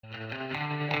I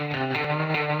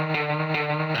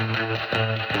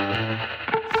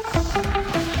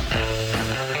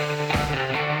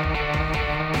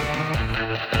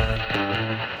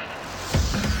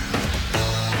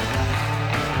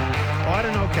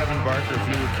don't know, Kevin Barker, if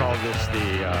you would call this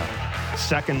the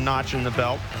second notch in the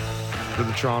belt for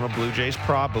the Toronto Blue Jays.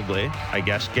 Probably, I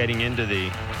guess, getting into the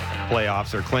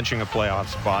playoffs or clinching a playoff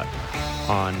spot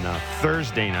on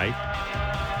Thursday night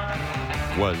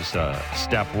was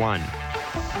step one.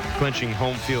 Clinching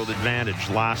home field advantage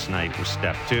last night was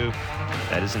step two.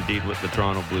 That is indeed what the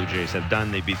Toronto Blue Jays have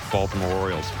done. They beat the Baltimore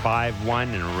Orioles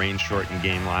 5-1 in a rain-shortened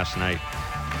game last night.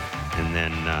 And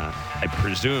then I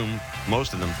presume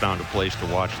most of them found a place to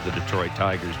watch the Detroit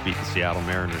Tigers beat the Seattle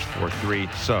Mariners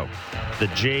 4-3. So the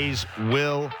Jays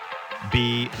will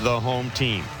be the home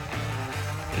team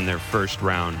in their first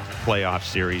round playoff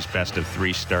series, best of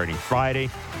three starting Friday.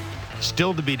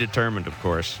 Still to be determined, of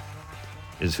course,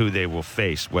 is who they will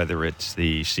face, whether it's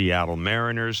the Seattle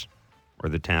Mariners or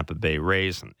the Tampa Bay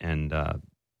Rays. And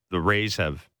the Rays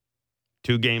have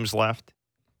 2 games left,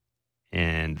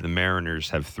 and the Mariners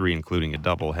have 3, including a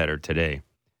doubleheader today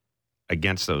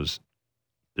against those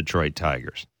Detroit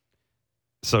Tigers.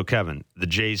 So, Kevin, the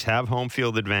Jays have home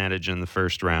field advantage in the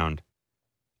first round.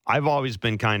 I've always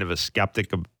been kind of a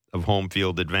skeptic of home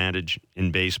field advantage in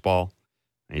baseball.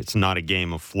 It's not a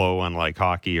game of flow, unlike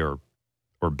hockey or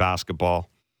basketball.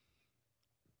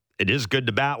 It is good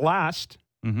to bat last.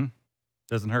 Mm-hmm.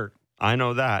 Doesn't hurt. I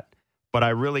know that. But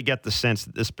I really get the sense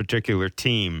that this particular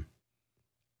team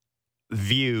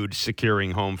viewed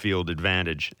securing home field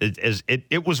advantage as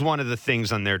it was one of the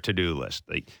things on their to-do list.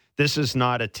 Like, this is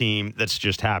not a team that's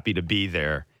just happy to be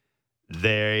there.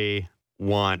 They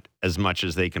want as much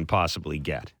as they can possibly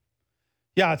get.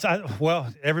 Yeah, well,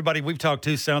 everybody we've talked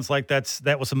to sounds like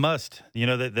that was a must. You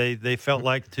know, that they felt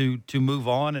like to move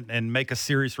on and make a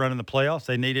serious run in the playoffs,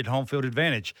 they needed home field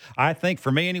advantage. I think,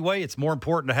 for me anyway, it's more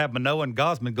important to have Manoah and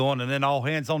Gausman going and then all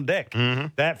hands on deck. Mm-hmm.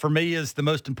 That, for me, is the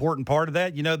most important part of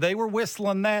that. You know, they were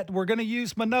whistling that we're going to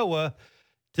use Manoah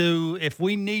to, if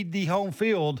we need the home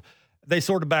field. They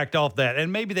sort of backed off that.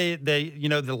 And maybe they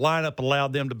the lineup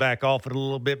allowed them to back off it a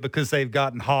little bit because they've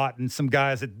gotten hot, and some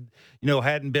guys that,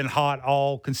 hadn't been hot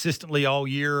consistently all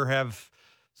year have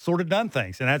sort of done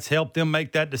things. And that's helped them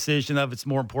make that decision of it's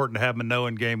more important to have Manoah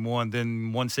in game one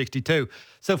than 162.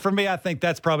 So for me, I think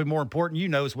that's probably more important. You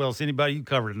know as well as anybody, you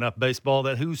covered enough baseball,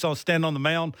 that who's on stand on the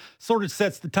mound sort of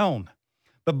sets the tone.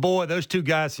 But boy, those two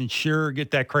guys can sure get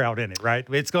that crowd in it, right?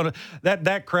 It's gonna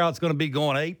that crowd's gonna be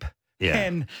going ape. Yeah.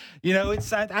 And,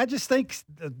 I just think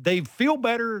they feel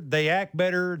better. They act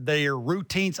better. Their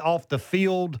routines off the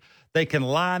field, they can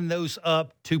line those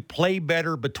up to play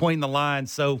better between the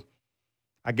lines. So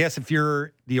I guess if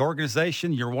you're the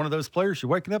organization, you're one of those players,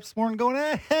 you're waking up this morning going,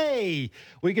 hey,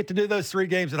 we get to do those 3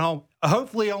 games at home.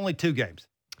 Hopefully only 2 games.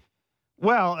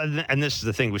 Well, and this is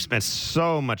the thing. We spent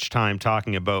so much time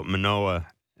talking about Manoah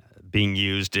being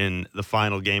used in the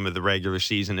final game of the regular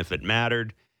season if it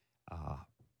mattered.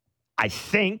 I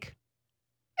think,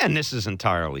 and this is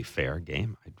entirely fair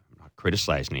game, I'm not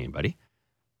criticizing anybody,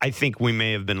 I think we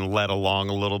may have been led along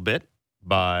a little bit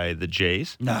by the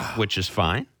Jays, which is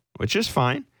fine.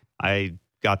 I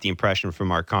got the impression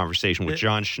from our conversation with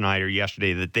John Schneider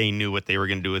yesterday that they knew what they were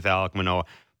going to do with Alek Manoah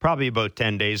probably about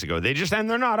 10 days ago. And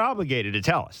they're not obligated to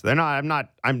tell us. They're not,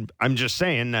 I'm just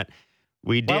saying that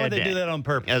we did. Why would they do that on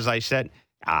purpose? As I said,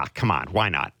 come on, why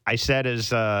not? I said at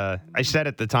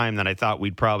the time that I thought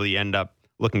we'd probably end up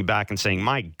looking back and saying,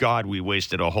 my God, we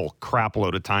wasted a whole crap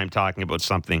load of time talking about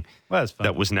something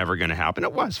that was never going to happen.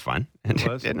 It was fun. And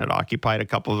it occupied a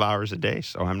couple of hours a day,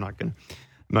 so I'm not going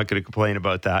to complain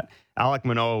about that. Alek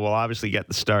Manoah will obviously get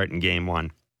the start in game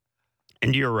 1.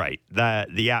 And you're right,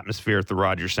 that the atmosphere at the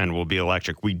Rogers Center will be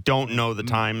electric. We don't know the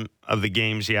time of the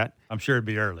games yet. I'm sure it'd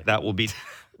be early. That will be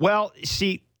well,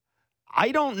 see,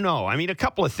 I don't know. I mean, a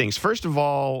couple of things. First of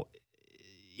all,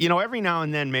 every now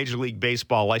and then Major League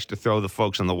Baseball likes to throw the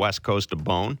folks on the West Coast a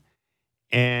bone.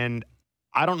 And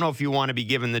I don't know if you want to be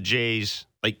giving the Jays,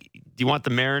 do you want the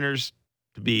Mariners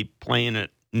to be playing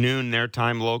at noon their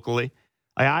time locally?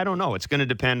 I don't know. It's going to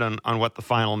depend on what the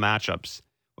final matchups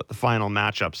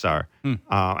are.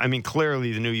 I mean,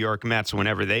 clearly the New York Mets,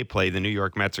 whenever they play, the New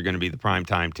York Mets are going to be the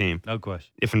primetime team. No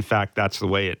question. If in fact that's the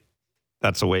way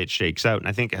it shakes out. And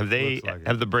I think have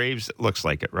the Braves? It looks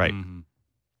like it, right? Mm-hmm.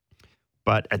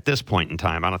 But at this point in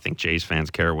time, I don't think Jays fans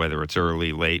care whether it's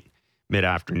early, late,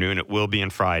 mid-afternoon. It will be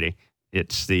on Friday.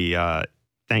 It's the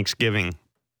Thanksgiving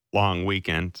long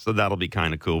weekend, so that'll be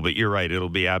kind of cool. But you're right, it'll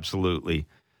be absolutely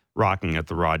rocking at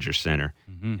the Rogers Center.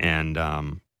 Mm-hmm.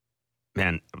 And,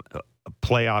 man, a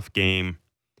playoff game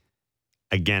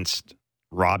against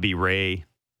Robbie Ray,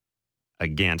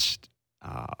 against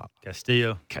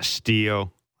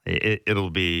Castillo. It'll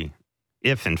be,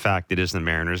 if in fact it is the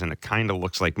Mariners, and it kind of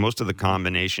looks like most of the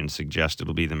combinations suggest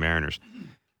it'll be the Mariners,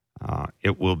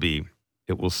 it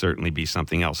will certainly be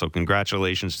something else. So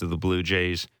congratulations to the Blue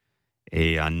Jays.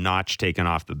 A notch taken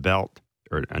off the belt,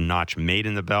 or a notch made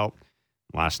in the belt.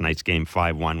 Last night's game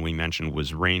 5-1 we mentioned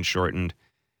was rain shortened.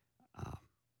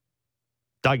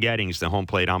 Doug Eddings, the home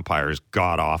plate umpire, is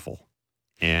god-awful.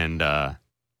 And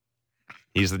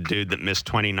he's the dude that missed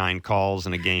 29 calls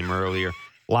in a game earlier.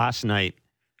 Last night,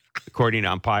 according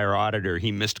to umpire auditor,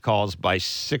 he missed calls by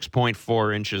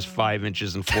 6.4 inches, 5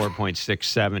 inches, and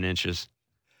 4.67 inches.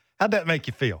 How'd that make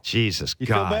you feel? Jesus You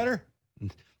God. feel better?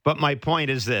 But my point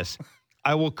is this.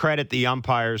 I will credit the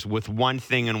umpires with one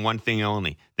thing and one thing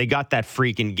only. They got that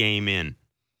freaking game in.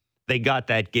 They got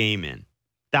that game in.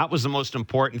 That was the most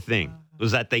important thing,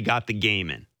 was that they got the game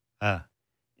in.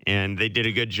 And they did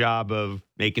a good job of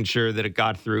making sure that it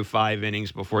got through 5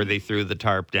 innings before they threw the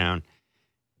tarp down.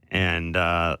 And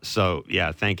so,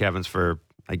 yeah, thank heavens for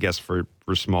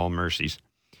small mercies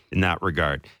in that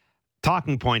regard.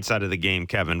 Talking points out of the game,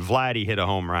 Kevin. Vladdy hit a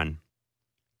home run.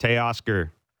 Teoscar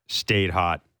stayed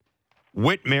hot.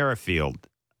 Whit Merrifield,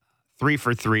 3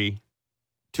 for 3,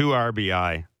 2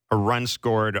 RBI, a run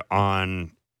scored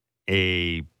on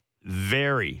a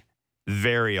very,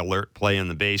 very alert play in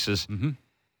the bases. Mm-hmm.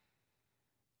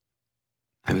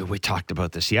 I mean, we talked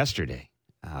about this yesterday.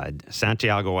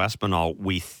 Santiago Espinal,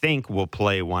 we think, will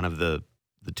play one of the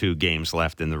 2 games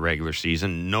left in the regular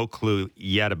season. No clue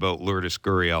yet about Lourdes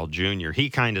Gurriel Jr. He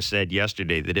kind of said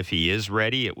yesterday that if he is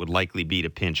ready, it would likely be to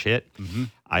pinch hit. Mm-hmm.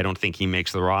 I don't think he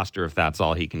makes the roster if that's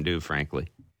all he can do, frankly.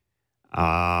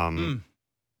 I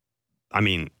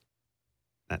mean,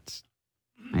 that's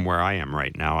from where I am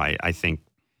right now. I think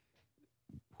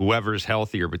whoever's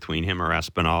healthier between him or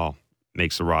Espinal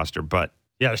makes the roster. But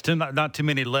yeah, there's not too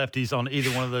many lefties on either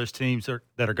one of those teams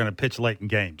that are going to pitch late in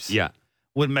games. Yeah.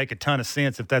 Wouldn't make a ton of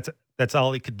sense if that's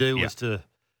all he could do was to.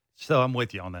 So I'm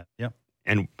with you on that. Yeah.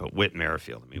 But Whit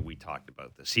Merrifield, I mean, we talked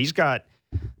about this. He's got,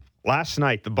 last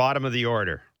night, the bottom of the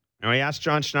order. Now, I asked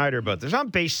John Schneider about this. On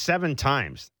base 7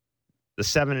 times. The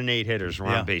 7 and 8 hitters were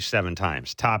on base 7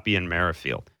 times. Tapia and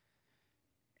Merrifield.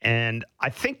 And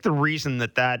I think the reason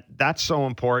that's so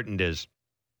important is,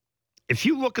 if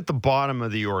you look at the bottom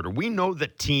of the order, we know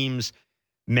that teams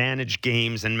manage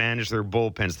games and manage their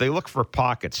bullpens. They look for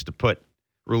pockets to put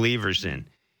relievers in.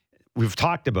 We've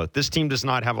talked about this team does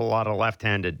not have a lot of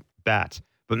left-handed bats.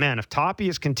 But, man, if Tapia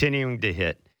is continuing to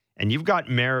hit and you've got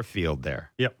Merrifield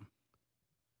there. Yep.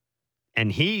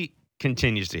 And he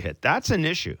continues to hit, that's an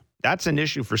issue. That's an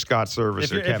issue for Scott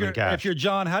Service or Kevin Cash. If you're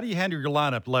John, how do you handle your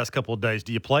lineup the last couple of days?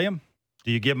 Do you play him?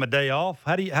 Do you give him a day off?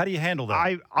 How do you handle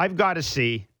that? I've got to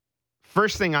see.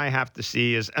 First thing I have to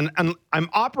see is, and I'm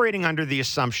operating under the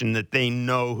assumption that they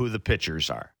know who the pitchers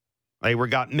are. Like, we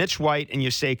got Mitch White and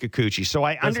Yusei Kikuchi. So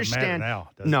I understand.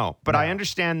 I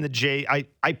understand the Jays.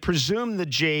 I presume the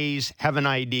Jays have an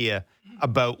idea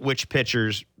about which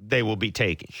pitchers they will be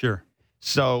taking. Sure.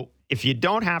 So if you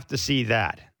don't have to see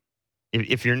that,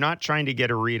 if you're not trying to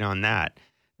get a read on that,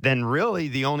 then really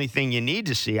the only thing you need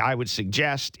to see, I would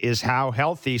suggest, is how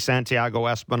healthy Santiago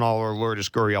Espinal or Lourdes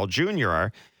Gurriel Jr.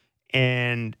 are.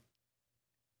 And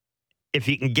if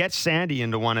you can get Sandy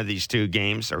into one of these 2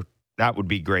 games, or that would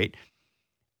be great.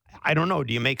 I don't know.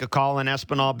 Do you make a call on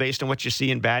Espinal based on what you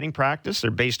see in batting practice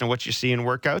or based on what you see in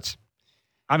workouts?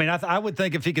 I mean, I would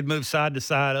think if he could move side to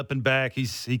side, up and back,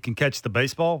 he can catch the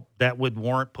baseball. That would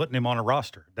warrant putting him on a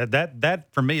roster. That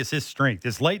for me is his strength.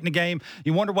 It's late in the game.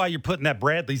 You wonder why you're putting that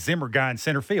Bradley Zimmer guy in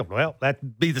center field. Well,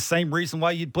 that'd be the same reason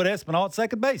why you'd put Espinal at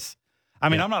second base. I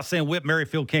mean, I'm not saying Whit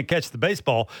Merrifield can't catch the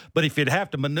baseball, but if you'd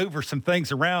have to maneuver some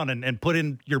things around and put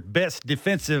in your best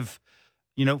defensive,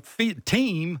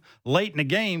 team late in the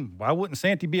game, why wouldn't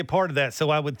Santy be a part of that? So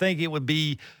I would think it would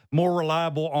be more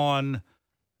reliable on,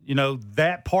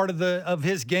 that part of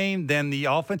his game than the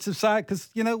offensive side. Because,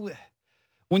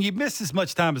 when you miss as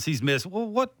much time as he's missed, well,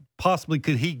 what possibly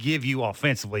could he give you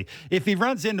offensively? If he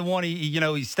runs into one,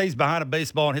 he stays behind a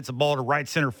baseball and hits a ball to right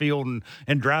center field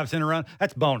and drives in a run,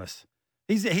 that's bonus.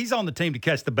 He's on the team to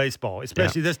catch the baseball,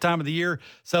 especially this time of the year.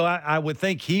 So I would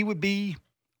think he would be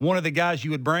one of the guys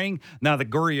you would bring. Now, the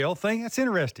Gurriel thing, that's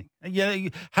interesting.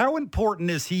 How important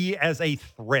is he as a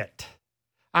threat?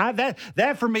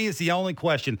 That for me is the only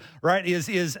question, right?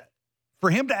 Is for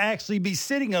him to actually be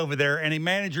sitting over there and a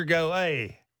manager go,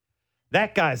 hey,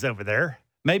 that guy's over there.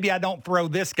 Maybe I don't throw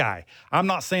this guy. I'm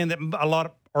not saying that a lot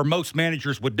of, or most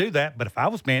managers would do that, but if I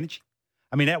was managed,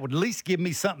 that would at least give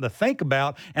me something to think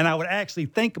about, and I would actually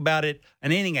think about it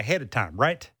an inning ahead of time,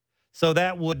 right? So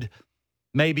that would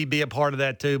maybe be a part of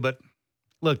that too. But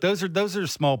look, those are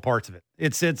small parts of it.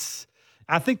 It's.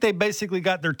 I think they basically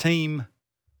got their team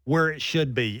where it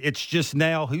should be. It's just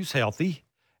now who's healthy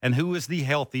and who is the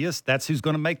healthiest. That's who's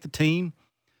going to make the team.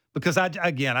 Because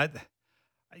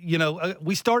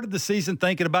we started the season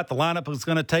thinking about the lineup was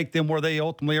going to take them where they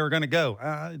ultimately are going to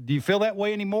go. Do you feel that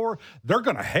way anymore? They're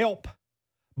going to help.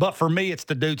 But for me, it's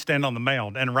the dude standing on the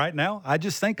mound. And right now, I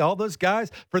just think all those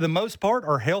guys, for the most part,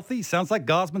 are healthy. Sounds like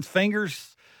Gosman's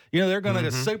fingers, they're going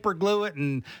to super glue it,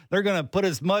 and they're going to put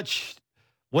as much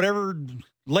whatever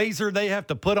laser they have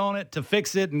to put on it to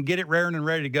fix it and get it raring and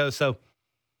ready to go. So,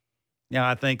 yeah,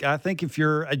 I think if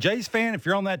you're a Jays fan, if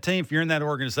you're on that team, if you're in that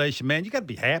organization, man, you got to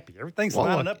be happy. Everything's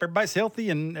lining up. Everybody's healthy,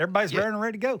 and everybody's raring and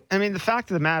ready to go. I mean, the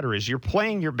fact of the matter is you're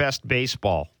playing your best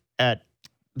baseball at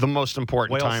the most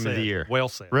important time of the year. Well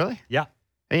said. Really? Yeah.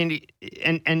 And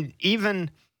even,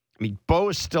 Bo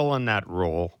is still in that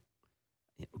role.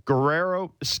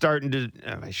 Guerrero is starting to,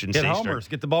 I shouldn't Hit say homers,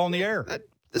 get the ball in the air.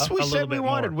 This we said we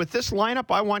wanted. With this lineup,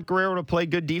 I want Guerrero to play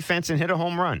good defense and hit a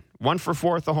home run. 1 for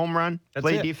 4 with a home run.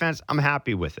 Play defense. I'm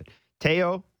happy with it.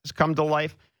 Teo has come to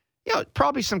life.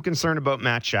 Probably some concern about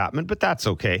Matt Chapman, but that's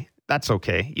okay. That's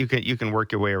okay. You can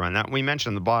work your way around that. We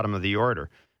mentioned the bottom of the order.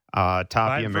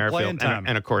 Tapia, Merrifield,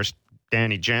 and of course,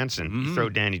 Danny Jansen. Mm-hmm. You throw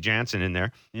Danny Jansen in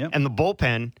there. Yep. And the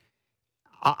bullpen,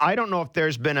 I don't know if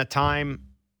there's been a time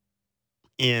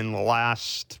in the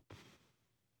last,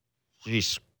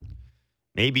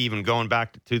 maybe even going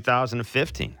back to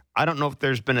 2015. I don't know if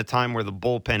there's been a time where the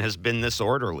bullpen has been this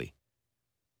orderly.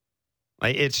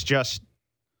 It's just,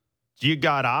 you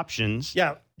got options.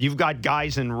 Yeah. You've got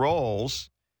guys in roles.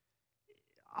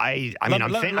 I'm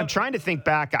trying to think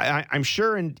back. I'm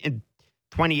sure in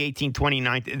 2018,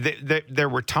 2019, there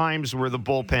were times where the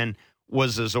bullpen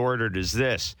was as ordered as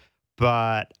this,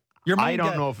 but I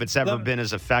don't know if it's ever been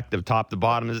as effective top to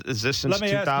bottom as this since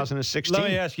 2016.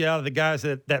 Let me ask you, out of the guys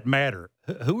that matter,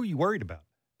 who are you worried about?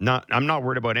 I'm not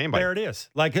worried about anybody. There it is.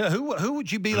 Like, who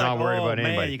would you be like, not worried about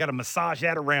anybody. You got to massage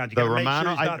that around. You got to make sure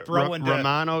he's not throwing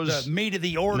the meat of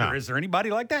the order. No. Is there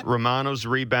anybody like that? Romano's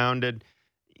rebounded.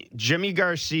 Jimmy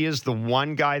Garcia's the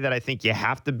one guy that I think you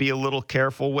have to be a little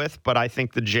careful with, but I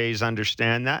think the Jays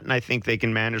understand that, and I think they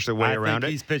can manage their way around it.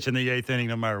 He's pitching the 8th inning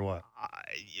no matter what.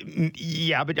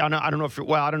 Yeah, but I don't know if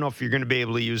you're going to be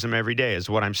able to use him every day, is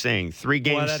what I'm saying.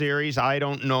 3-game series, I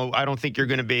don't know. I don't think you're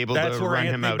going to be able to run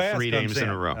him out Bass 3 games in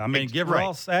a row. I mean, give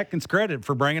Ross Atkins credit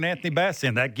for bringing Anthony Bass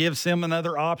in. That gives him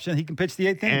another option. He can pitch the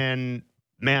 8th inning. And,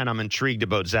 man, I'm intrigued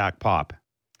about Zach Pop.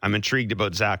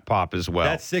 As well.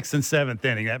 That's 6th and 7th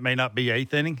inning. That may not be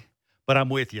 8th inning, but I'm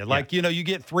with you. Like, you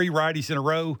get 3 righties in a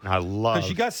row. I love.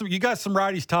 Because you got some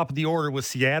righties top of the order with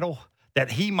Seattle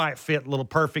that he might fit a little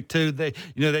perfect too. They're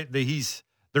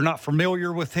not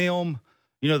familiar with him.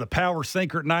 The power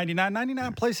sinker at 99.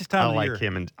 99 plays his time of the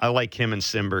year. I like him and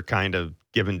Simber kind of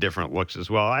giving different looks as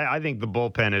well. I think the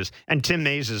bullpen is, and Tim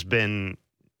Mays,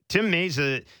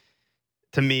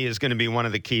 to me, is going to be one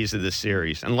of the keys of this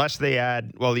series. Unless they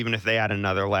add, even if they add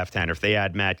another left-hander, if they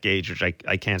add Matt Gage, which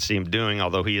I can't see him doing,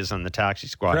 although he is on the taxi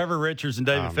squad. Trevor Richards and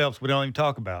David Phelps, we don't even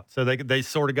talk about. So they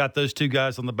sort of got those two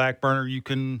guys on the back burner. You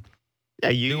can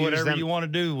do whatever you want to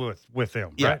do with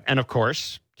them. Yeah, right? And of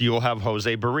course, you'll have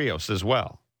Jose Barrios as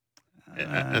well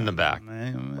in the back.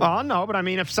 Well, no, but I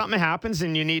mean, if something happens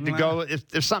and you need to go,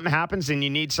 if something happens and you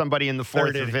need somebody in the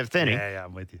 4th or 5th inning. Yeah,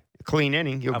 I'm with you. Clean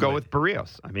inning, you'll go with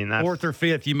Barrios. I mean, that's 4th or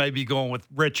 5th, you may be going with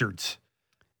Richards.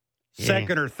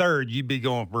 2nd or 3rd, you'd be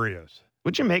going with Barrios.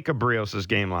 What'd you make of Barrios'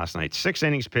 game last night? 6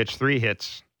 innings pitched, 3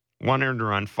 hits, 1 earned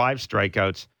run, 5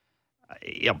 strikeouts.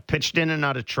 Pitched in and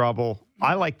out of trouble.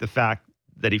 I like the fact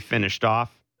that he finished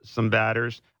off some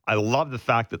batters. I love the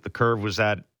fact that the curve was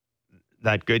that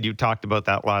good. You talked about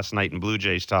that last night in Blue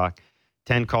Jays talk.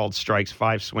 10 called strikes,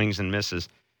 5 swings and misses.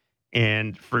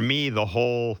 And for me,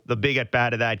 the big at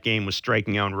bat of that game was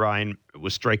striking out Ryan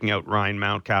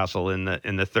Mountcastle in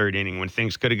the 3rd inning when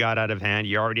things could have got out of hand.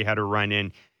 You already had a run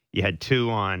in, you had 2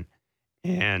 on,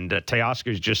 and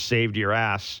Teoscar's just saved your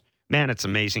ass. Man, it's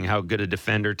amazing how good a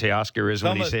defender Teoscar is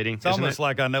when he's hitting. It's almost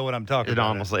like I know what I'm talking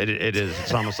about. It is.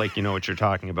 It's almost like you know what you're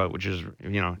talking about, which is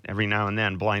every now and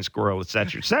then blind squirrel,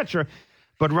 etc., etc.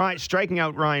 But striking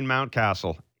out Ryan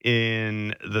Mountcastle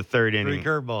in the 3rd inning.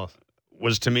 3 curveballs.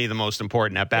 Was to me the most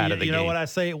important at bat of the game. You know what I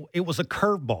say? It was a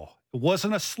curveball. It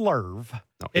wasn't a slurve.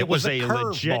 No, it was a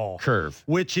legit curve.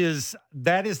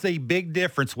 That is the big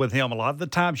difference with him. A lot of the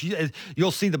times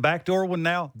you'll see the backdoor one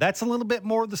now. That's a little bit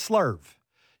more of the slurve.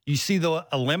 You see the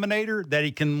eliminator that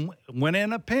he can win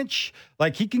in a pinch.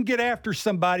 Like he can get after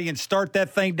somebody and start that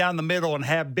thing down the middle and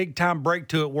have big time break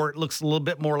to it where it looks a little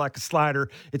bit more like a slider.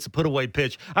 It's a put away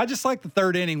pitch. I just like the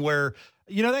third inning where,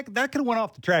 that could have went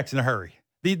off the tracks in a hurry.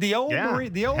 The old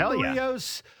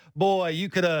Barrios, boy, you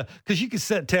could because you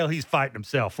could tell he's fighting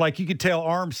himself. Like you could tell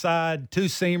arm side, two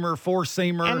seamer, four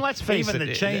seamer, and let's face even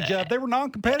the changeup. They were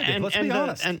non-competitive. Let's be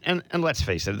honest. And let's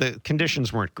face it, the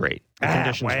conditions weren't great.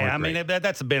 Conditions weren't great. I mean,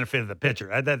 that's the benefit of the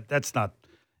pitcher. That's not.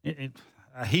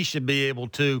 He should be able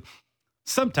to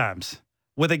sometimes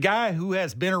with a guy who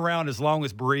has been around as long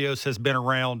as Barrios has been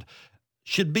around,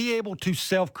 should be able to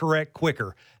self-correct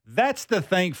quicker. That's the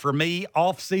thing for me.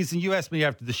 Off season, you asked me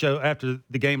after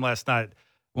the game last night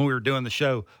when we were doing the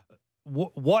show,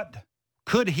 what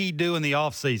could he do in the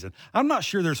off season? I'm not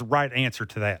sure there's a right answer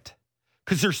to that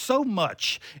because there's so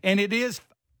much, and it is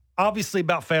obviously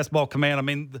about fastball command. I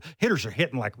mean, the hitters are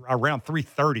hitting like around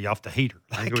 330 off the heater.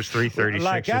 I think it was 336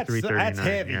 or 339. That's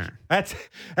heavy. Yeah.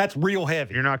 That's real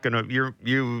heavy. You're not gonna. You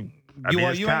ain't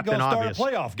gonna start a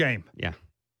playoff game. Yeah.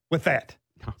 With that.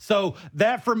 So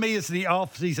that for me is the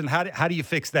offseason. How do you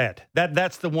fix that?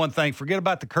 That's the one thing. Forget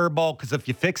about the curveball, because if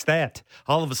you fix that,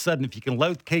 all of a sudden, if you can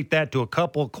locate that to a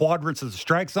couple of quadrants of the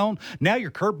strike zone, now your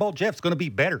curveball, Jeff's going to be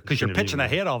better because you're pitching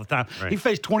ahead all the time. Right. He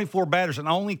faced 24 batters and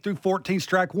only threw 14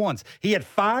 strike ones. He had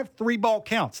 5 3-ball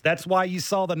counts. That's why you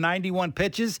saw the 91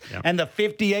 pitches and the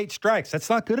 58 strikes.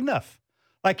 That's not good enough.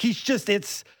 Like he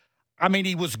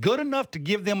was good enough to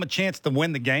give them a chance to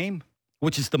win the game,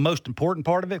 which is the most important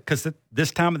part of it, because at this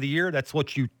time of the year, that's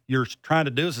what you're trying to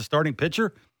do as a starting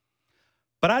pitcher.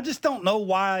 But I just don't know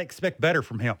why I expect better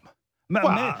from him.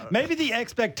 Maybe the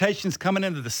expectations coming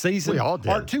into the season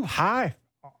are too high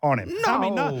on him. No. I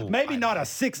mean, maybe not a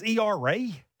 6 ERA.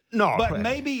 No. But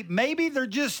maybe they're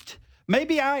just –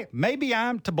 maybe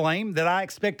I'm to blame that I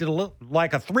expected a little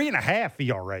like a 3.5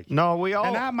 ERA. No, we all –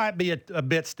 and I might be a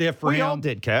bit stiff for him. We all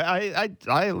did, Kev.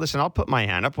 I listen, I'll put my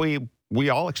hand up. We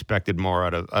all expected more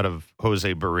out of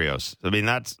Jose Barrios. I mean,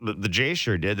 that's the Jays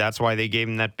sure did. That's why they gave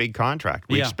him that big contract.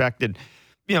 We expected,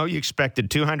 you expected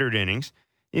 200 innings.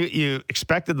 You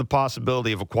expected the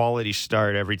possibility of a quality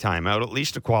start every time out, at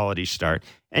least a quality start.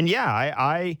 And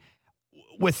I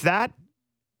with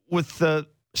the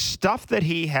stuff that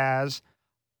he has,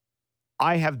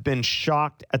 I have been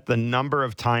shocked at the number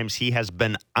of times he has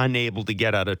been unable to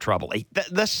get out of trouble.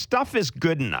 The stuff is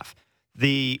good enough.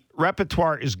 The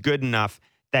repertoire is good enough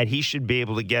that he should be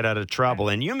able to get out of trouble.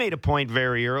 And you made a point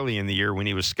very early in the year when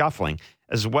he was scuffling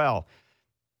as well.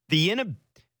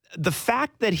 The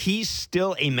fact that he's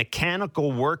still a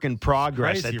mechanical work in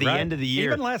progress at the end of the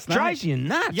year drives you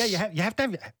nuts. Yeah, you have to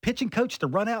have a pitching coach to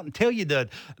run out and tell you to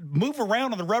move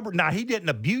around on the rubber. Now, he didn't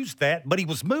abuse that, but he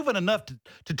was moving enough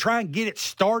to try and get it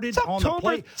started on the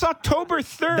plate. It's October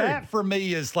 3rd. That, for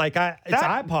me, is like it's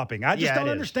eye-popping. I just don't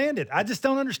understand it. I just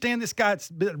don't understand this guy that's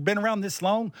been around this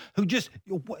long who just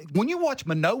 – when you watch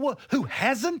Manoah, who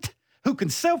who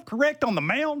can self-correct on the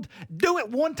mound, do it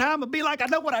one time and be like, I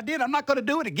know what I did, I'm not going to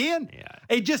do it again. Yeah.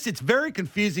 It's very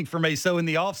confusing for me. So in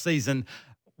the offseason,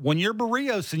 when you're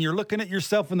Barrios and you're looking at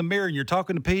yourself in the mirror and you're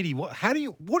talking to Petey, what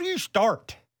do you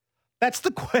start? That's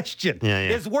the question.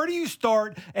 Is where do you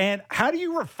start and how do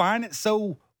you refine it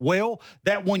so well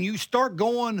that when you start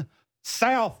going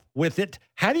south with it,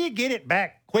 how do you get it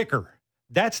back quicker?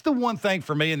 That's the one thing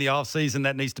for me in the offseason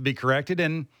that needs to be corrected.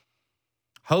 And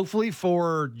hopefully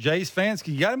for Jays fans,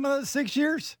 you got him another 6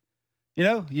 years.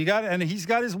 You got it, and he's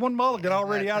got his one mulligan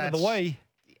already out of the way.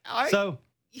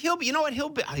 He'll be. You know what? He'll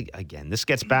be again. This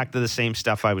gets back to the same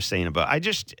stuff I was saying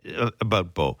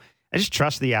about Bo. I just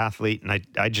trust the athlete, and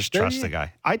I just trust the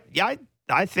guy. I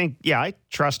think I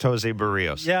trust Jose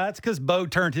Barrios. Yeah, that's because Bo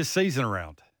turned his season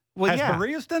around. Has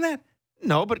Barrios done that?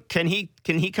 No, but can he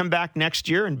come back next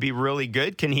year and be really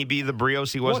good? Can he be the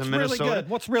Barrios he was in Minnesota? Really good?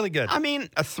 What's really good? I mean,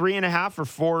 a 3.5 or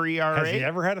 4 ERA. Has he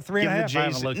ever had a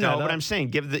 3.5? No, but I'm saying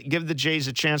give the Jays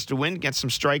a chance to win, get some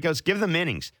strikeouts, give them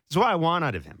innings. That's what I want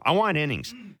out of him. I want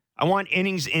innings. I want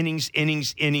innings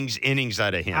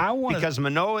out of him. Because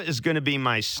Manoah is going to be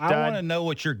my stud. I want to know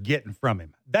what you're getting from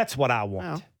him. That's what I want.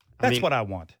 Well, That's what I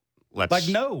want.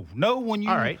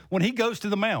 When he goes to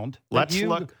the mound.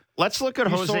 Let's look at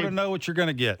Jose. You sort of know what you're going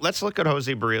to get. Let's look at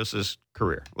Jose Barrios'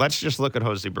 career. Let's just look at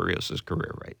Jose Barrios'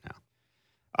 career right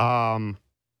now.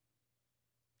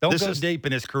 Don't go deep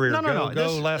in his career. No.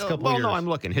 Go last couple of years. I'm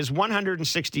looking. His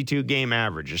 162 game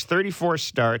average is 34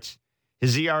 starts.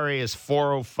 His ERA is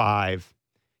 4.05.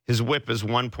 His WHIP is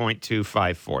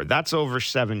 1.254. That's over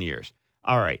 7 years.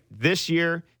 All right. This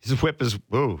year, his WHIP is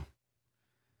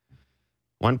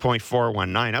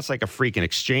 1.419. That's like a freaking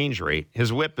exchange rate.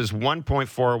 His whip is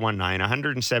 1.419,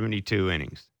 172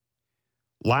 innings.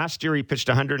 Last year, he pitched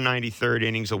 193rd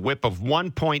innings, a whip of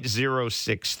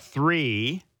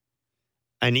 1.063,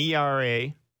 an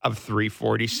ERA of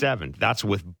 3.47. That's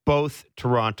with both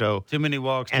Toronto Too many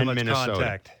walks, too and much Minnesota.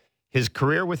 contact. His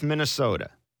career with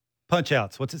Minnesota. Punch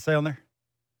outs. What's it say on there?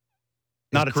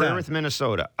 His career with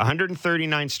Minnesota.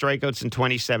 139 strikeouts in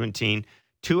 2017,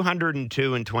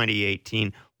 202 in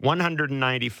 2018,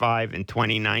 195 in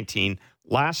 2019.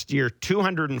 Last year,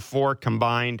 204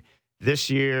 combined. This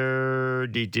year,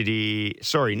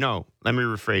 sorry, no, let me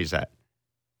rephrase that.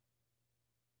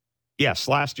 Yes,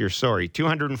 last year,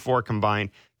 204 combined.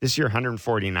 This year,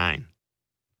 149.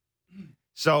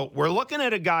 So we're looking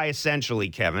at a guy, essentially,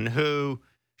 Kevin, who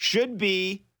should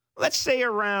be, let's say,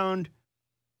 around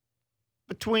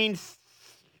between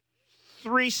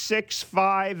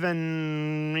 3.65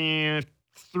 and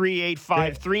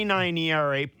 3.85, 3.9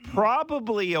 ERA,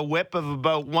 probably a whip of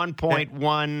about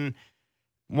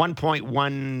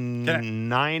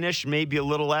 1.19-ish, maybe a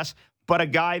little less. But a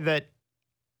guy that,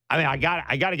 I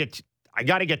got to get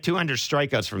 200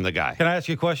 strikeouts from the guy. Can I ask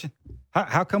you a question?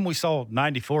 How come we saw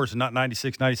 94s and not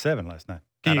 96, 97 last night?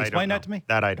 Can you explain that to me?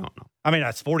 That I don't know. I mean,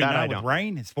 that's 49 with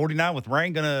rain. It's 49 with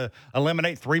rain going to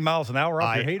eliminate 3 miles an hour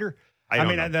off your heater? I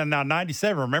mean, now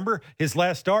 97, remember his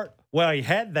last start? Well, he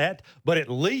had that, but at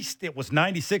least it was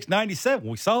 96, 97.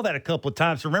 We saw that a couple of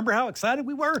times. Remember how excited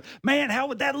we were? Man, how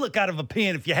would that look out of a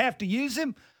pen if you have to use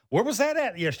him? Where was that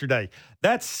at yesterday?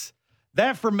 That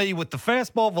for me, with the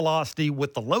fastball velocity,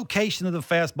 with the location of the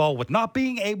fastball, with not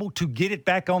being able to get it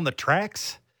back on the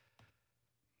tracks.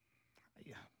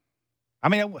 I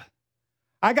mean,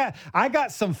 I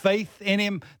got some faith in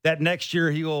him that next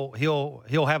year he'll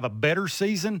have a better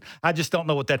season. I just don't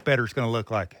know what that better is going to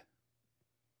look like.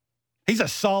 He's a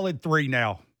solid 3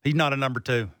 now. He's not a number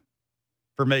 2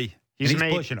 for me. He's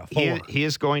pushing a 4. He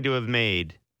is going to have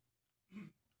made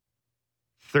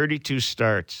 32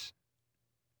 starts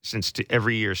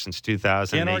every year since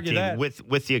 2018,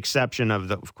 with the exception of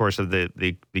the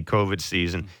COVID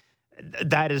season.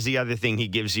 That is the other thing he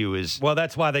gives you is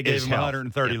that's why they gave him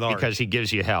 130 large, because he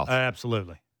gives you health.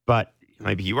 Absolutely. But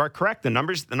maybe you are correct. The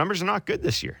numbers are not good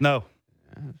this year. No,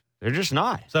 they're just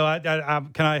not. So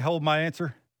can I hold my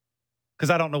answer? Because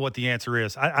I don't know what the answer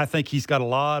is. I think he's got a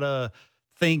lot of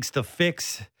things to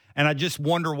fix, and I just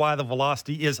wonder why the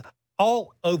velocity is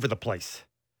all over the place.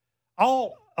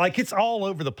 It's all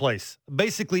over the place.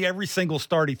 Basically, every single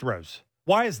start he throws.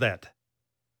 Why is that?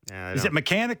 Is it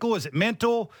mechanical? Is it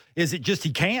mental? Is it just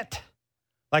he can't?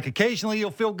 Like occasionally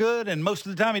he'll feel good, and most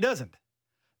of the time he doesn't.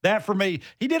 That for me,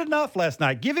 he did enough last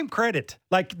night. Give him credit.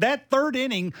 Like that third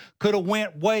inning could have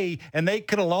went way, and they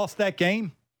could have lost that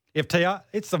game.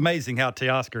 It's amazing how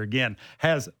Teoscar, again,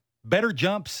 has better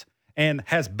jumps and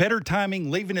has better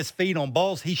timing, leaving his feet on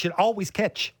balls he should always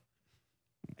catch.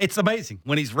 It's amazing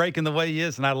when he's raking the way he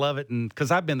is, and I love it. And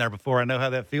because I've been there before, I know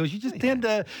how that feels. You just tend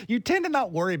to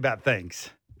not worry about things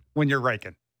when you're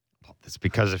raking. It's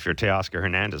because if you're Teoscar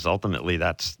Hernandez, ultimately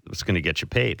that's what's going to get you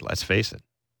paid. Let's face it.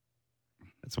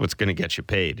 That's what's going to get you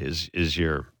paid is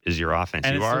your offense.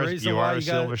 And you are a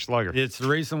silver slugger. It's the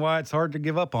reason why it's hard to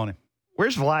give up on him.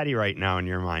 Where's Vladdy right now in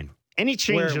your mind? Any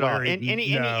change at all?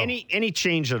 Any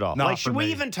change at all? Not should we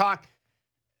even talk?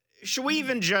 Should we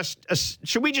just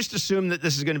assume that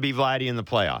this is going to be Vladdy in the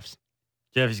playoffs?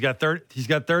 Jeff, he's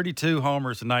got 32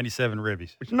 homers and 97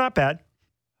 ribbies. Which is not bad.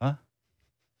 Huh?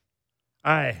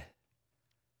 I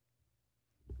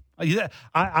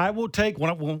will take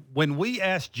when we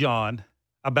asked John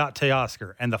about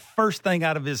Teoscar, and the first thing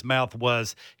out of his mouth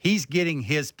was he's getting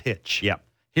his pitch. Yep.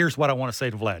 Here's what I want to say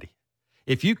to Vladdy.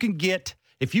 If you can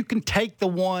take the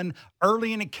one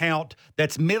early in a count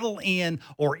that's middle in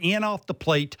or in off the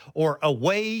plate or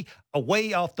away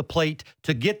off the plate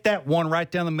to get that one right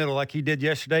down the middle like he did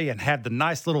yesterday and have the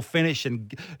nice little finish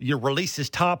and you release his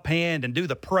top hand and do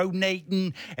the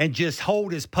pronating and just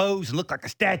hold his pose and look like a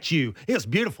statue. It was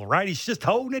beautiful, right? He's just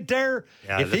holding it there.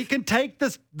 Yeah, if he can take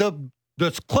the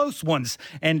close ones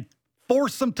and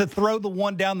force them to throw the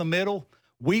one down the middle,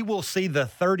 we will see the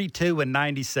 32 and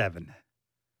 97.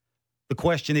 The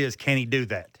question is, can he do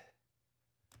that?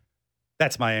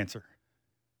 That's my answer.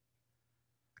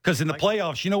 Because in the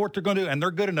playoffs, you know what they're going to do, and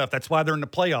they're good enough. That's why they're in the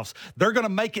playoffs. They're going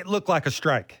to make it look like a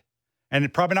strike, and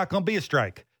it's probably not going to be a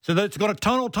strike. So it's going to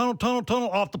tunnel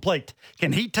off the plate.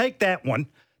 Can he take that one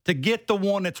to get the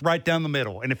one that's right down the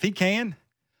middle? And if he can,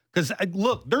 because,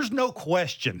 look, there's no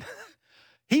question.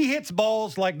 He hits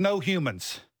balls like no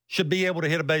humans should be able to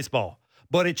hit a baseball.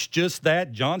 But it's just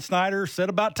that John Snyder said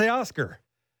about Teoscar.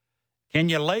 Can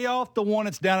you lay off the one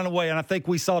that's down and away? And I think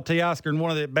we saw Teoscar in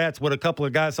one of the at-bats with a couple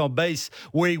of guys on base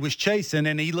where he was chasing,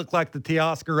 and he looked like the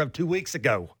Teoscar of 2 weeks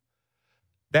ago.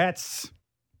 That's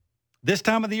this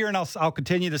time of the year, and I'll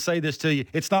continue to say this to you,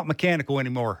 it's not mechanical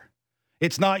anymore.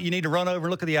 It's not you need to run over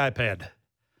and look at the iPad.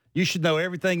 You should know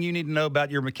everything you need to know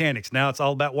about your mechanics. Now it's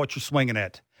all about what you're swinging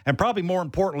at, and probably more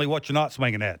importantly, what you're not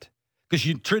swinging at. Because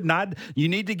you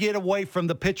need to get away from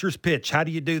the pitcher's pitch. How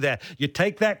do you do that? You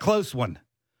take that close one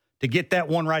to get that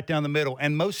one right down the middle.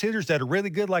 And most hitters that are really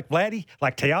good, like Vladdy,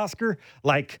 like Teoscar,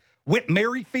 like Whit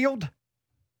Merrifield,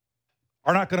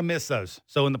 are not going to miss those.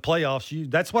 So in the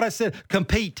playoffs, that's what I said,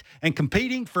 compete. And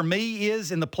competing for me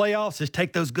is in the playoffs is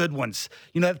take those good ones.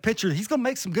 You know, that pitcher, he's going to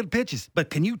make some good pitches. But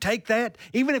can you take that?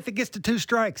 Even if it gets to 2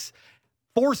 strikes,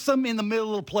 force them in the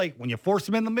middle of the plate. When you force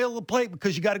them in the middle of the plate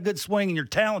because you got a good swing and you're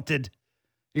talented,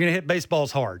 you're going to hit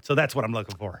baseballs hard. So that's what I'm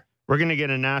looking for. We're going to get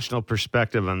a national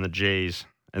perspective on the Jays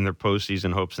and their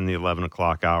postseason hopes in the 11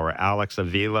 o'clock hour. Alex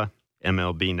Avila,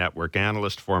 MLB Network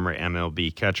analyst, former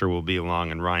MLB catcher, will be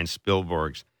along, and Ryan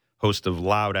Spilborghs, host of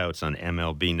Loud Outs on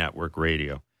MLB Network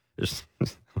Radio. His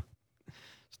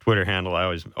Twitter handle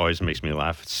always makes me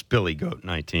laugh. It's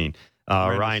SpillyGoat19.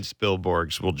 Ryan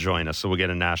Spilborghs will join us, so we'll get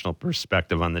a national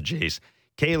perspective on the Jays.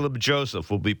 Caleb Joseph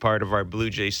will be part of our Blue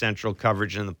Jay Central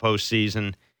coverage in the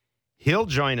postseason. He'll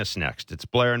join us next. It's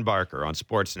Blair and Barker on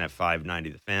Sportsnet 590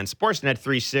 The Fan, Sportsnet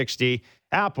 360,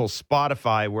 Apple,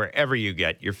 Spotify, wherever you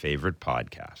get your favorite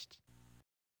podcasts.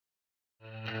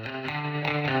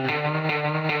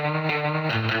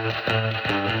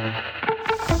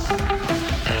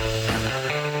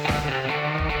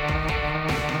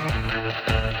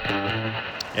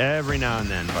 Every now and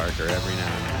then, Barker, every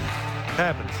now and then.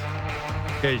 Happens.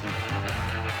 Occasionally.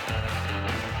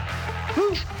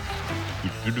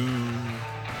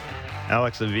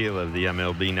 Alex Avila of the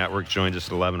MLB Network joins us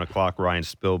at 11 o'clock. Ryan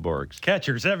Spilborghs.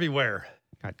 Catchers everywhere.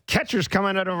 Got catchers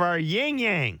coming out of our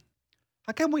yin-yang.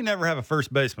 How come we never have a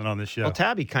first baseman on this show? Well,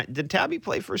 did Tabby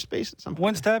play first base at some point?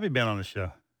 When's Tabby been on the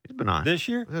show? He's been on. This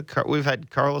year? We've had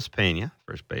Carlos Pena,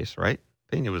 first base, right?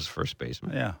 Pena was first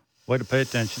baseman. Yeah. Way to pay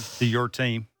attention to your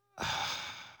team.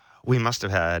 We must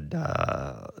have had...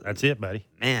 That's it, buddy.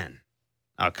 Man.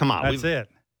 Oh, come on. That's it.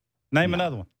 Name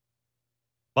another one.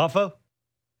 Buffo?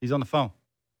 He's on the phone.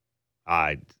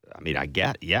 I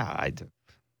get, yeah.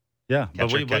 Yeah.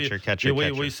 Catcher.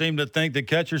 We seem to think that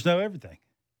catchers know everything.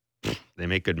 They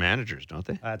make good managers, don't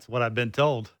they? That's what I've been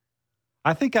told.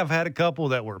 I think I've had a couple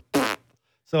that were,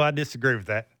 so I disagree with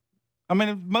that. I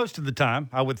mean, most of the time,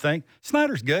 I would think.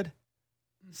 Snyder's good.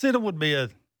 Siddle would be a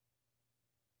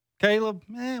Caleb.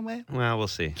 Well, we'll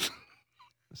see.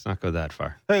 Let's not go that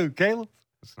far. Who, Caleb?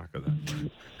 Let's not go that far.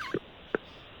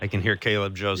 I can hear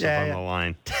Caleb Joseph on the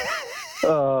line.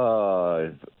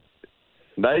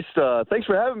 Nice. Thanks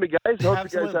for having me, guys. Hope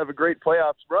you guys have a great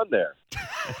playoffs run there.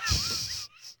 See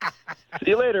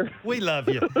you later. We love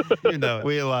you. You know it.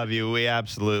 We love you. We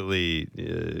absolutely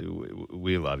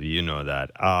we love you. You know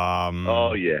that.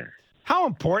 Oh, yeah. How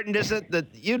important is it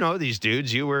that, these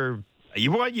dudes, you were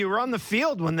on the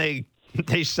field when they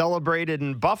celebrated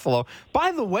in Buffalo.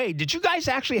 By the way, did you guys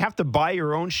actually have to buy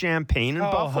your own champagne in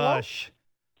Buffalo? Hush.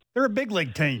 They're a big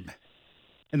league team.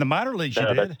 In the minor leagues, you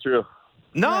did. That's true.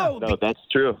 No, that's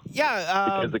true.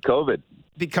 Yeah. Because of COVID.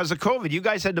 Because of COVID. You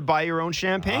guys had to buy your own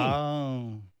champagne.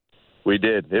 Oh. We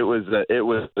did. It was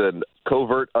a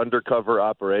covert undercover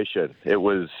operation.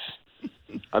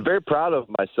 I'm very proud of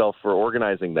myself for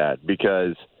organizing that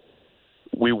because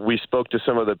we spoke to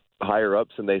some of the higher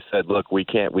ups and they said, look, we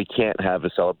can't have a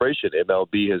celebration.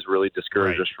 MLB has really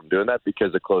discouraged us from doing that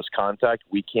because of close contact.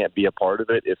 We can't be a part of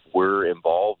it. If we're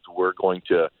involved, we're going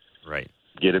to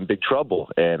get in big trouble.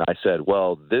 And I said,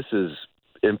 well, this is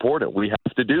important. We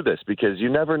have to do this because you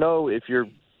never know if you're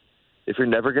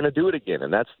never going to do it again.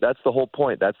 And that's the whole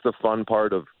point. That's the fun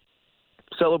part of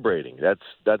celebrating.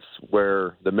 That's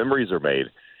where the memories are made.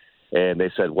 And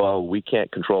they said, well, we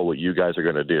can't control what you guys are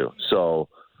going to do. So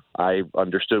I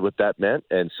understood what that meant.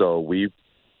 And so we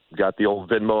got the old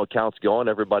Venmo accounts going.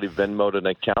 Everybody Venmo'd an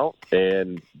account,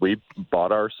 and we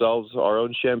bought ourselves our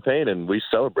own champagne, and we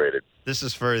celebrated. This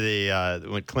is for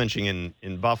the clinching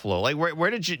in Buffalo. Like, where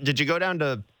did you go down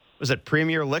to? Was it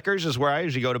Premier Liquors? Is where I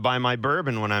usually go to buy my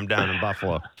bourbon when I'm down in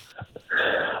Buffalo.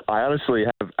 I honestly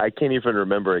I can't even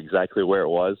remember exactly where it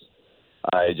was.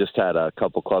 I just had a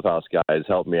couple clubhouse guys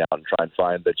help me out and try and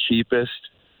find the cheapest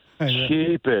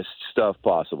stuff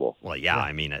possible. Well, yeah.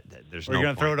 I mean, there's no. You're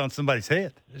going to throw it on somebody's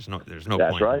head. There's no That's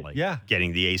point. Right. In,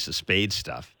 getting the Ace of Spades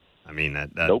stuff. I mean,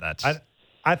 Nope. that's.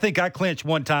 I think I clinched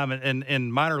one time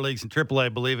in minor leagues in AAA. I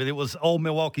believe it. It was old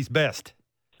Milwaukee's Best.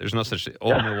 There's no such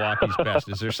old Milwaukee's best.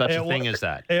 Is there such a thing as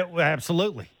that?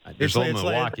 Absolutely. There's old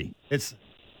Milwaukee.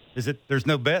 There's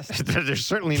no best? There's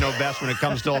certainly no best when it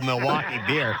comes to old Milwaukee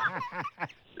beer.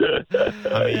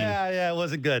 I mean, yeah, it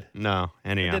wasn't good. No,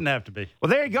 anyhow. It didn't have to be. Well,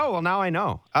 there you go. Well, now I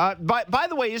know. By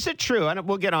the way, is it true? And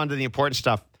we'll get on to the important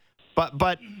stuff.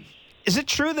 But is it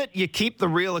true that you keep the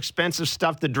real expensive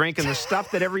stuff to drink, and the stuff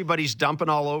that everybody's dumping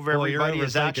all over everybody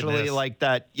is actually like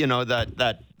that? You know, that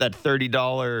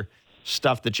 $30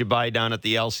 stuff that you buy down at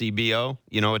the LCBO.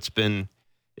 You know, it's been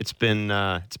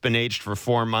aged for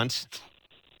 4 months.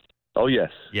 Oh yes.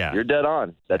 Yeah. You're dead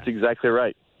on. That's exactly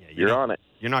right. Yeah, you're on it.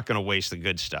 You're not going to waste the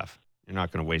good stuff. You're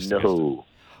not going to waste the good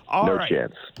stuff. No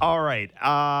chance. All right.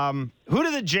 Who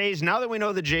do the Jays, now that we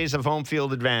know the Jays have home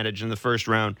field advantage in the first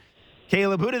round,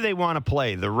 Caleb, who do they want to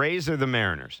play, the Rays or the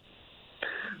Mariners?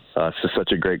 This is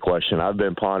such a great question. I've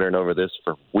been pondering over this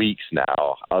for weeks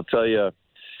now. I'll tell you,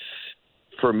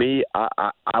 for me,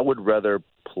 I would rather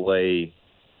play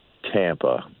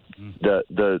Tampa.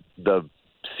 The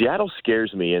Seattle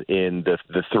scares me in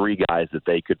the three guys that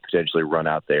they could potentially run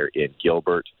out there in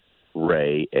Gilbert,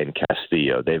 Ray, and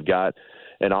Castillo. They've got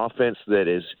an offense that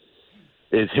is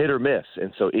hit or miss,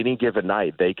 and so any given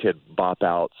night they could bop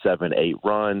out 7-8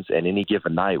 runs, and any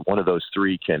given night one of those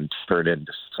three can turn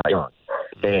into Cy Young.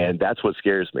 And that's what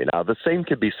scares me. Now, the same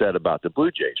could be said about the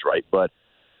Blue Jays, right? But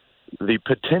the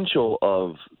potential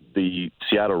of the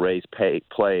Seattle Rays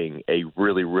playing a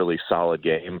really, really solid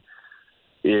game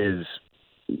is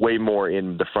way more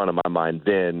in the front of my mind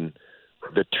than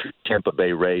the Tampa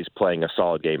Bay Rays playing a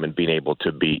solid game and being able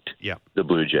to beat the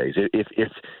Blue Jays.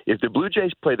 If the Blue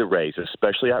Jays play the Rays,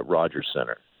 especially at Rogers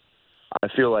Center, I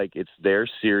feel like it's their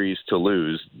series to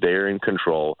lose. They're in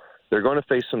control. They're going to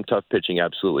face some tough pitching,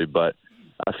 absolutely, but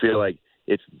I feel like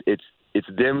it's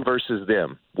them versus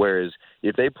them. Whereas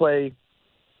if they play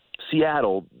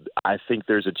Seattle, I think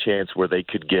there's a chance where they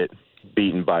could get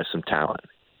beaten by some talent.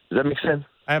 Does that make sense?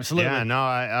 Absolutely. Yeah, no,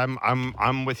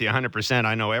 I'm with you 100%.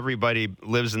 I know everybody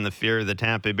lives in the fear of the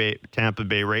Tampa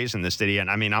Bay Rays in the city, and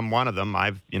I mean, I'm one of them.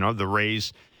 The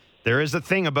Rays. There is a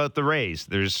thing about the Rays.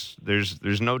 There's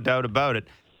no doubt about it.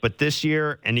 But this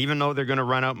year, and even though they're going to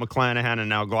run out McClanahan and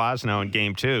now Glasnow in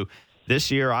Game 2,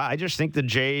 this year I just think the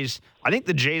Jays. I think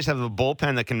the Jays have a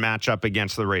bullpen that can match up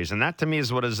against the Rays, and that to me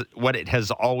is what it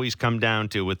has always come down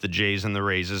to with the Jays and the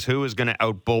Rays is who is going to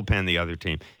out bullpen the other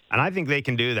team. And I think they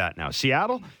can do that now.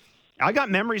 Seattle, I got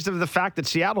memories of the fact that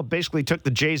Seattle basically took the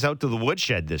Jays out to the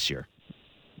woodshed this year.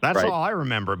 That's right. all I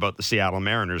remember about the Seattle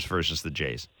Mariners versus the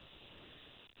Jays.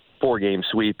 4-game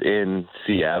sweep in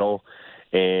Seattle,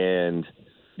 and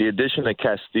the addition of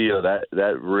Castillo,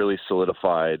 that really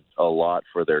solidified a lot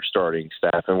for their starting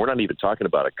staff. And we're not even talking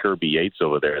about a Kirby Yates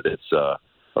over there that's a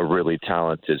really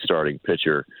talented starting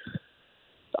pitcher.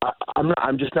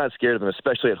 I'm just not scared of them,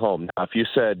 especially at home. Now, if you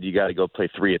said you got to go play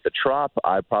 3 at the Trop,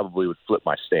 I probably would flip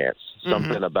my stance.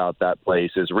 Something about that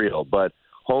place is real, but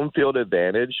home field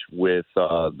advantage with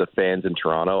the fans in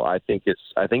Toronto, I think it's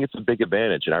a big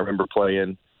advantage. And I remember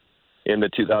playing in the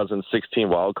 2016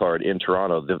 wild card in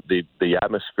Toronto. The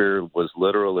atmosphere was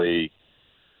literally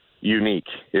unique.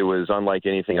 It was unlike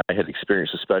anything I had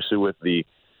experienced, especially with the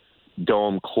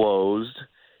dome closed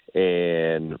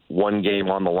and one game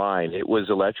on the line. It was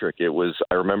electric.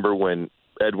 I remember when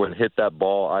Edwin hit that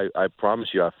ball, I promise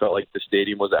you, I felt like the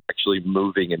stadium was actually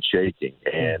moving and shaking.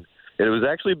 And it was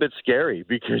actually a bit scary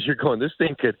because you're going, this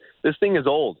thing is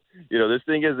old. You know, this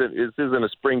isn't a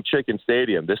spring chicken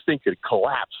stadium. This thing could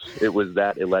collapse. It was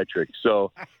that electric.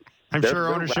 So I'm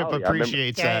sure ownership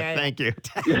appreciates that. Thank you.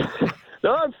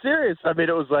 No, I'm serious. I mean,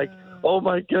 it was like, oh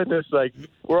my goodness, like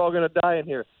we're all going to die in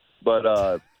here.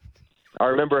 But, I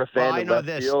remember a fan in left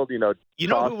field, you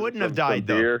know who wouldn't have died,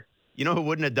 though? You know who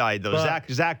wouldn't have died, though?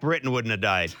 Zach Britton wouldn't have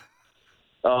died.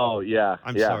 Oh, yeah.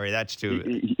 I'm sorry. That's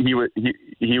too... He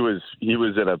was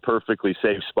in a perfectly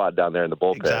safe spot down there in the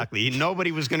bullpen. Exactly.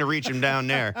 Nobody was going to reach him down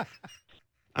there.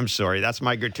 I'm sorry. That's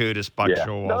my gratuitous Buck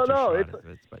Showalter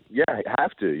shot. Yeah,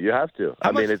 you have to.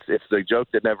 It's the joke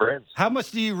that never ends. How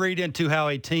much do you read into how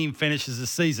a team finishes the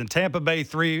season? Tampa Bay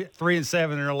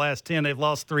 3-7 in their last 10. They've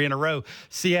lost 3 in a row.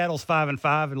 Seattle's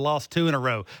 5-5 and lost 2 in a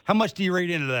row. How much do you read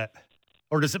into that,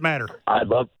 or does it matter? I'd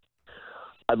love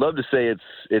to say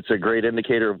it's a great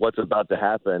indicator of what's about to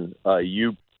happen.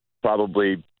 You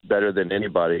probably better than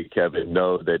anybody, Kevin,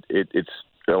 know that it's.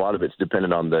 A lot of it's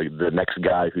dependent on the next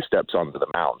guy who steps onto the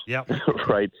mound. Yep.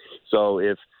 Right. So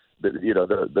if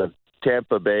the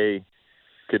Tampa Bay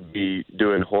could be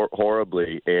doing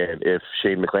horribly, and if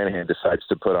Shane McClanahan decides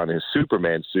to put on his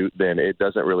Superman suit, then it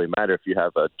doesn't really matter if you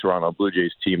have a Toronto Blue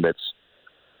Jays team that's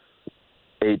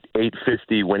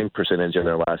 .850 winning percentage in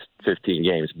their last 15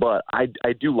 games. But I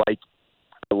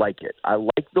like it. I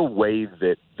like the way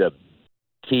that the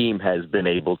team has been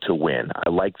able to win. I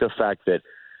like the fact that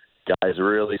guys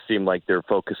really seem like they're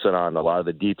focusing on a lot of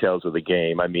the details of the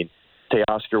game. I mean,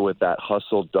 Teoscar with that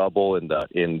hustle double in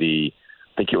the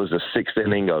I think it was the sixth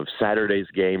inning of Saturday's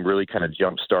game really kind of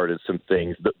jump-started some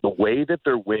things. The way that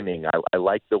they're winning, I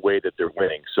like the way that they're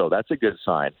winning. So that's a good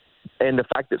sign. And the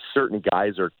fact that certain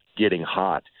guys are getting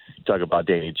hot. Talk about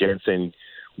Danny Jansen,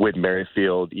 Whit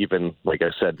Merrifield, even, like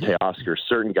I said, Teoscar,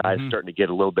 certain guys starting to get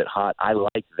a little bit hot. I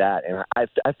like that, and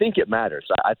I think it matters.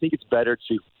 I think it's better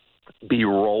to be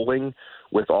rolling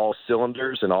with all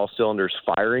cylinders and all cylinders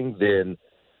firing than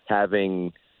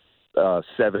having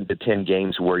 7 to 10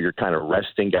 games where you're kind of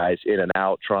resting guys in and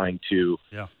out, trying to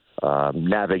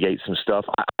navigate some stuff.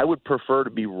 I would prefer to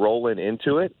be rolling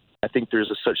into it. I think there's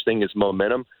a such thing as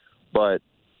momentum, but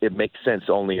it makes sense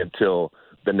only until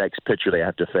the next pitcher they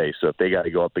have to face. So if they got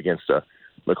to go up against a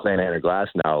McClanahan or Glass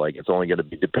now, like, it's only going to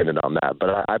be dependent on that.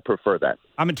 But I prefer that.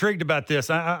 I'm intrigued about this.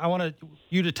 I want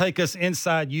you to take us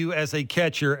inside you as a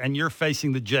catcher, and you're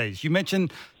facing the Jays. You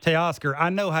mentioned Teoscar. I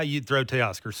know how you'd throw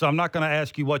Teoscar, so I'm not going to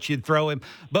ask you what you'd throw him.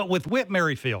 But with Whit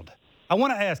Merrifield, I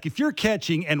want to ask, if you're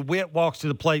catching and Whit walks to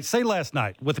the plate, say last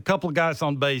night, with a couple of guys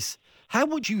on base, how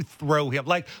would you throw him?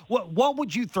 Like, what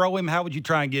would you throw him? How would you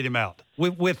try and get him out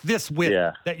with this Whit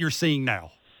that you're seeing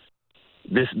now?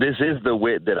 This is the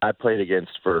Whit that I played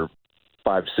against for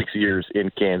 5-6 years in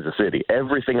Kansas City.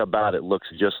 Everything about it looks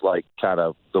just like kind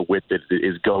of the Whit that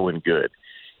is going good.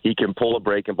 He can pull a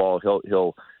breaking ball.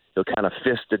 He'll kind of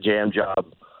fist a jam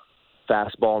job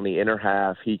fastball in the inner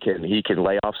half. He can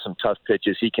lay off some tough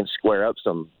pitches. He can square up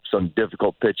some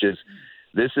difficult pitches.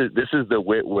 This is the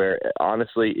Whit where,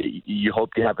 honestly, you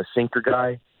hope you have a sinker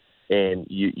guy. And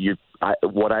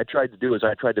what I tried to do is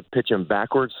I tried to pitch him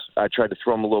backwards. I tried to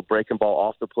throw him a little breaking ball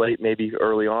off the plate maybe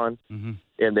early on,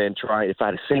 and then if I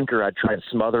had a sinker, I'd try to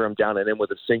smother him down and in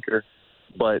with a sinker.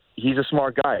 But he's a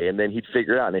smart guy, and then he'd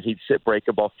figure it out, and then he'd sit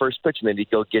breaking ball first pitch, and then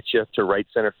he'd go get you to right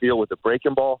center field with a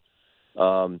breaking ball.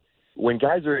 When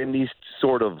guys are in these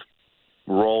sort of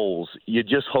roles, you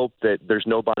just hope that there's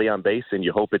nobody on base, and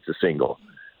you hope it's a single.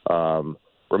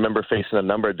 Remember facing a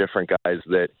number of different guys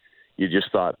that you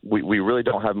just thought, we really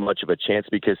don't have much of a chance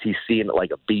because he's seeing it like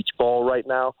a beach ball right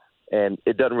now, and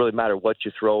it doesn't really matter what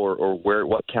you throw or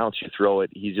what counts you throw it.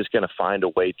 He's just going to find a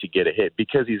way to get a hit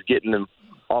because he's getting them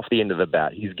off the end of the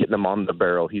bat. He's getting them on the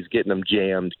barrel. He's getting them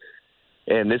jammed,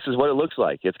 and this is what it looks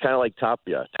like. It's kind of like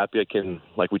Tapia. Tapia can,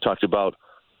 like we talked about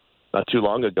not too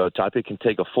long ago, Tapia can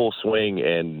take a full swing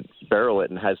and barrel it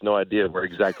and has no idea where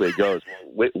exactly it goes.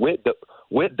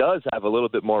 Whit does have a little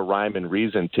bit more rhyme and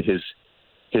reason to his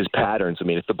patterns. I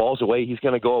mean, if the ball's away, he's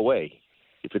going to go away.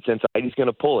 If it's inside, he's going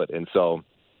to pull it. And so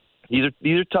these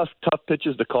are tough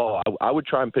pitches to call. I would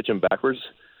try and pitch him backwards,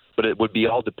 but it would be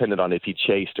all dependent on if he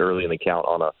chased early in the count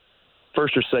on a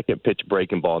first or second pitch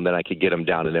breaking ball, and then I could get him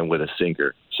down and in with a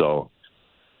sinker. So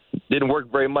didn't work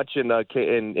very much in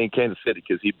Kansas City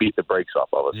because he beat the brakes off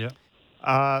of us.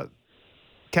 Yeah.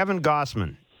 Kevin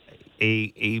Gausman,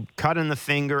 a cut in the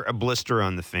finger, a blister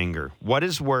on the finger. What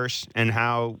is worse, and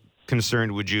how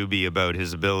concerned would you be about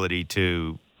his ability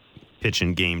to pitch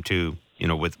in Game 2,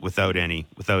 without any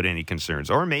concerns?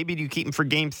 Or maybe do you keep him for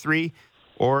Game 3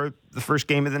 or the first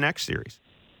game of the next series?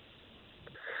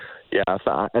 Yeah,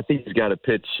 I think he's got to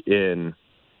pitch in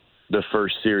the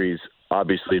first series.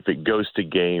 Obviously, if it goes to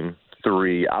Game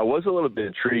 3, I was a little bit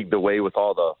intrigued the way with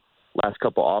all the last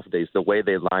couple off days, the way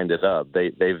they lined it up.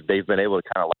 They've been able to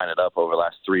kind of line it up over the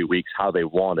last 3 weeks how they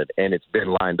wanted, and it's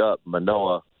been lined up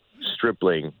Manoah,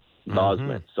 Stripling,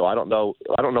 Gausman. So I don't know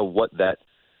what that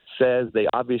says. They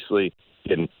obviously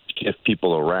can shift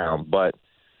people around, but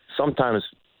sometimes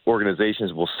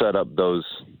organizations will set up those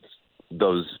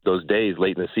days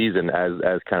late in the season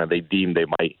as kind of they deem they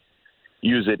might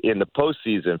use it in the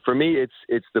postseason. For me,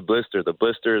 it's the blister. The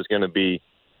blister is going to be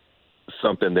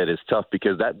something that is tough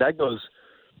because that goes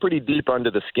pretty deep under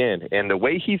the skin. And the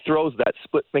way he throws that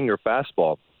split finger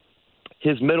fastball,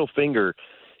 his middle finger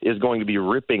is going to be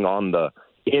ripping on the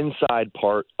inside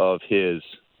part of his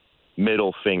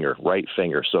middle finger, right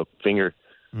finger. So finger,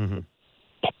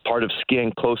 part of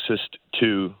skin closest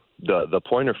to the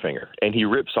pointer finger, and he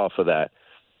rips off of that.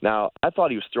 Now, I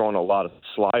thought he was throwing a lot of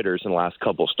sliders in the last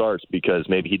couple starts because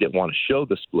maybe he didn't want to show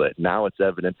the split. Now it's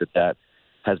evident that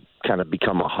has kind of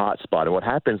become a hot spot. And what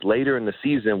happens later in the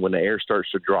season when the air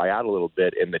starts to dry out a little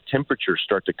bit and the temperatures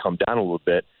start to come down a little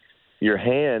bit, your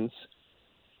hands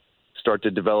start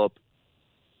to develop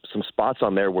some spots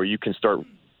on there where you can start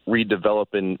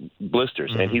redeveloping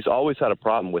blisters. And he's always had a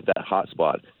problem with that hot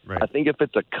spot. Right. I think if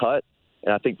it's a cut,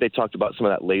 and I think they talked about some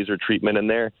of that laser treatment in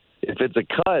there. If it's a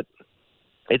cut,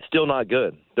 it's still not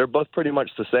good. They're both pretty much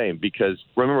the same because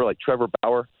remember, like Trevor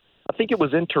Bauer, I think it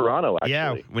was in Toronto, actually.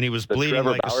 Yeah, when he was The bleeding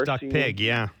Trevor like Bauer a stuck scene. pig,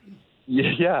 yeah.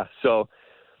 Yeah. So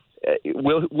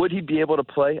would he be able to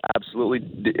play?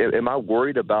 Absolutely. Am I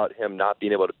worried about him not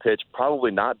being able to pitch?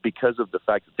 Probably not, because of the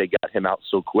fact that they got him out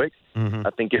so quick. Mm-hmm. I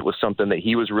think it was something that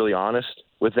he was really honest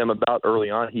with them about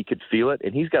early on. He could feel it,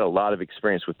 and he's got a lot of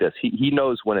experience with this. He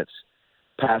knows when it's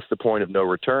past the point of no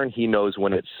return. He knows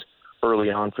when it's early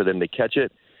on for them to catch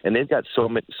it. And they've got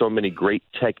so many great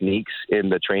techniques in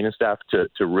the training staff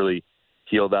to really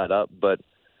heal that up. But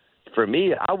for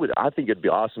me, I think it'd be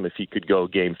awesome if he could go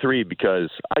Game 3 because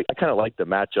I kind of like the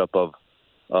matchup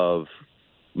of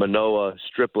Manoah,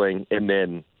 Stripling, and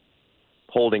then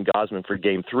holding Gausman for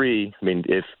Game 3. I mean,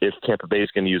 if Tampa Bay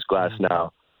is going to use Glass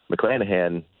now,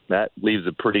 McClanahan, that leaves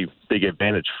a pretty big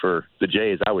advantage for the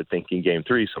Jays, I would think, in Game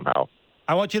 3 somehow.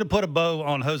 I want you to put a bow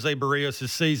on Jose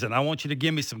Barrios' season. I want you to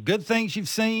give me some good things you've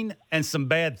seen and some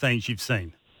bad things you've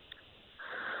seen.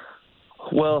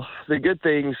 Well, the good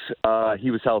things,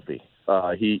 he was healthy.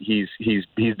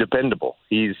 He's dependable.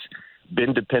 He's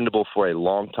been dependable for a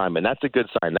long time, and that's a good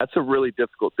sign. That's a really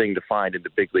difficult thing to find in the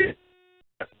big league.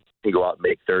 You can go out and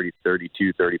make 30,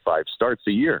 32, 35 starts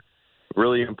a year.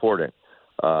 Really important.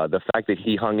 The fact that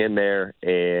he hung in there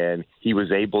and he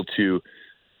was able to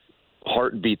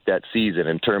heartbeat that season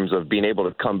in terms of being able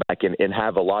to come back and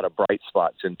have a lot of bright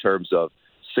spots in terms of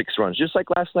 6 runs, just like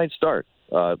last night's start.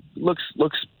 Looks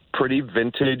pretty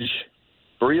vintage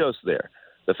Barrios there.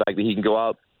 The fact that he can go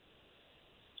out,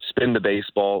 spin the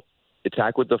baseball,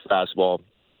 attack with the fastball.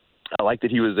 I like that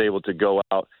he was able to go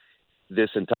out this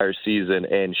entire season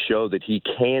and show that he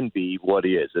can be what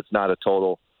he is. It's not a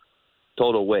total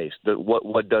waste.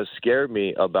 What does scare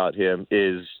me about him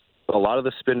is a lot of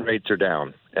the spin rates are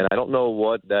down, and I don't know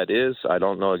what that is. I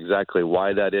don't know exactly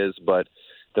why that is, but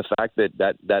the fact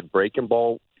that breaking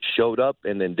ball showed up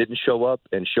and then didn't show up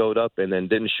and showed up and then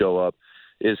didn't show up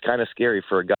is kind of scary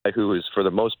for a guy who is, for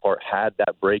the most part, had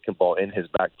that breaking ball in his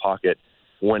back pocket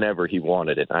whenever he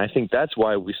wanted it. And I think that's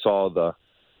why we saw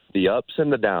the ups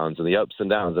and the downs and the ups and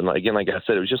downs. And again, like I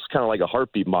said, it was just kind of like a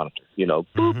heartbeat monitor,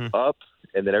 boop, up,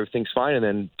 and then everything's fine, and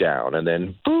then down, and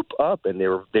then boop, up. And they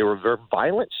were very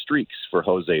violent streaks for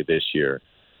Jose this year.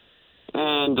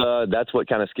 And that's what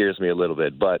kind of scares me a little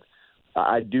bit. But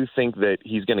I do think that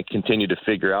he's going to continue to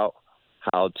figure out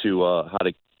how to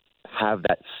have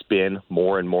that spin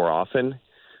more and more often,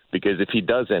 because if he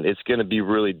doesn't, it's going to be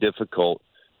really difficult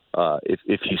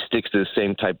if he sticks to the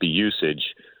same type of usage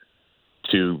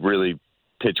to really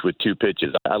pitch with 2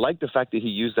 pitches. I like the fact that he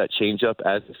used that changeup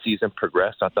as the season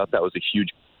progressed. I thought that was a huge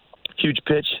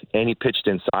pitch, and he pitched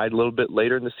inside a little bit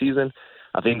later in the season.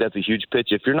 I think that's a huge pitch.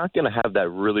 If you're not going to have that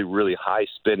really, really high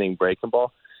spinning breaking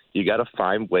ball, you got to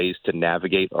find ways to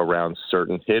navigate around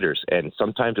certain hitters. And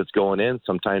sometimes it's going in,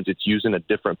 sometimes it's using a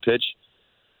different pitch.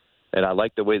 And I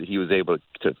like the way that he was able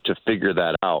to figure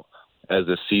that out as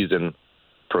the season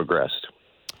progressed.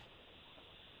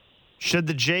 Should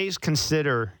the Jays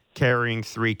consider carrying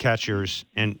 3 catchers?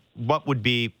 And what would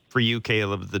be, for you,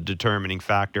 Caleb, the determining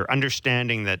factor?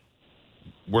 Understanding that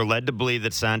we're led to believe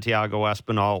that Santiago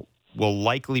Espinal will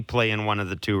likely play in one of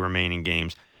the 2 remaining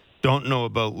games. Don't know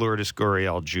about Lourdes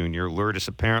Gurriel Jr. Lourdes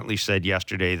apparently said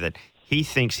yesterday that he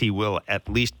thinks he will at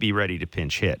least be ready to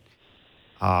pinch hit.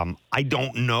 I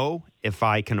don't know if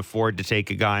I can afford to take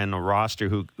a guy on the roster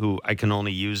who I can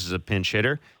only use as a pinch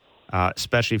hitter,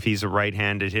 especially if he's a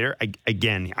right-handed hitter.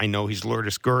 I know he's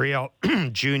Lourdes Gurriel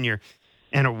Jr.,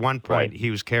 and at one point he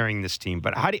was carrying this team.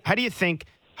 But how do you think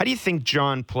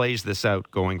John plays this out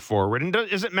going forward? And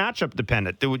is it matchup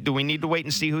dependent? Do we need to wait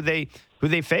and see who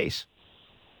they face?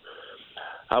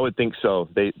 I would think so.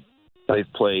 They've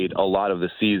played a lot of the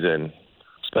season,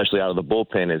 especially out of the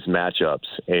bullpen, as matchups.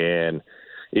 And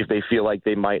if they feel like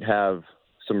they might have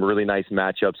some really nice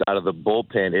matchups out of the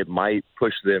bullpen, it might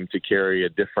push them to carry a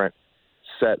different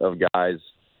set of guys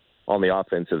on the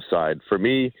offensive side. For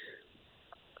me,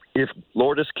 if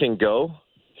Lourdes can go,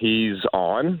 he's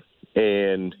on.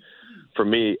 And for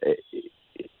me,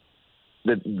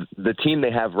 the team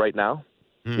they have right now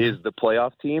is the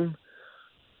playoff team.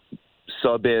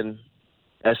 Sub in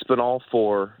Espinal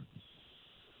for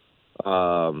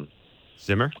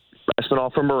Zimmer?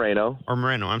 Espinal for Moreno. Or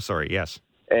Moreno, I'm sorry, yes.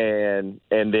 And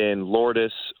then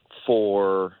Lourdes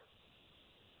for,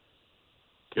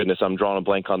 goodness, I'm drawing a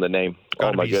blank on the name.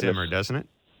 Gotta my be goodness. Zimmer, doesn't it?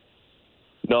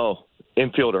 No,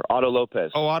 infielder, Otto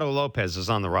Lopez. Oh, Otto Lopez is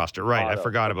on the roster. Right, Otto. I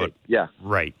forgot about. Yeah.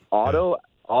 Right. Otto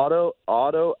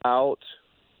out.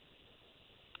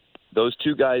 Those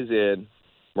 2 guys in,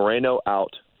 Moreno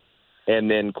out. And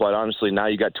then, quite honestly, now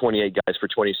you got 28 guys for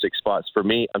 26 spots. For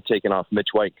me, I'm taking off Mitch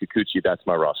White and Kikuchi. That's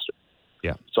my roster.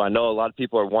 Yeah. So I know a lot of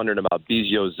people are wondering about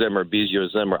Biggio Zimmer.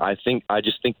 I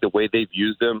just think the way they've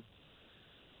used them,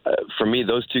 for me,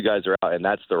 those two guys are out, and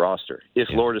that's the roster. If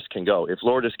Lourdes can go. If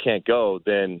Lourdes can't go,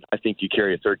 then I think you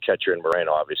carry a third catcher in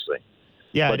Moreno, obviously.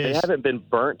 Yeah, but they haven't been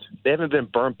burnt. They haven't been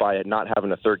burnt by it not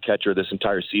having a third catcher this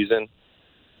entire season.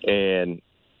 And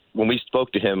when we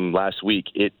spoke to him last week,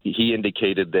 he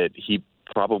indicated that he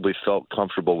probably felt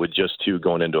comfortable with just two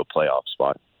going into a playoff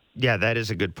spot. Yeah, that is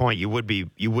a good point. You would be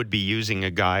using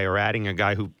a guy or adding a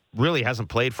guy who really hasn't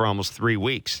played for almost 3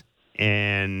 weeks.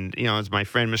 And, as my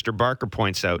friend Mr. Barker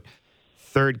points out,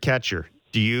 third catcher.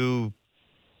 Do you,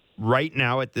 right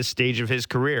now at this stage of his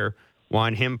career,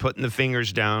 want him putting the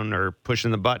fingers down or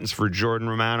pushing the buttons for Jordan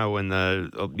Romano in the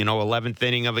 11th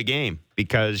inning of a game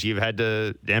because you've had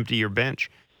to empty your bench?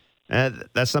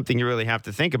 That's something you really have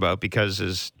to think about because,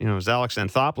 as Alex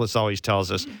Anthopoulos always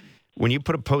tells us, when you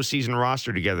put a postseason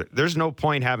roster together, there's no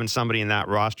point having somebody in that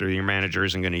roster that your manager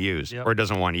isn't going to use or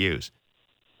doesn't want to use.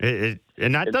 And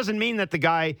that doesn't mean that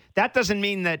that doesn't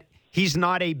mean that he's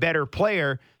not a better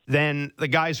player than the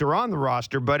guys who are on the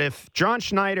roster. But if John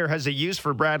Schneider has a use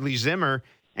for Bradley Zimmer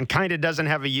and kind of doesn't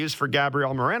have a use for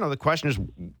Gabriel Moreno, the question is,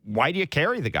 why do you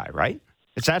carry the guy, right?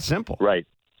 It's that simple. Right.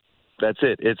 That's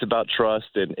it. It's about trust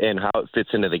and how it fits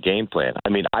into the game plan. I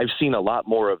mean, I've seen a lot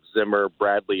more of Zimmer,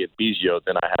 Bradley, and Biggio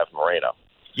than I have Moreno.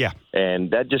 Yeah.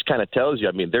 And that just kind of tells you,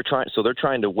 I mean, they're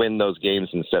trying to win those games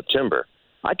in September.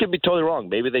 I could be totally wrong.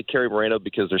 Maybe they carry Moreno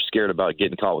because they're scared about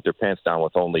getting caught with their pants down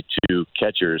with only two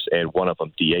catchers and one of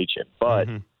them DHing. But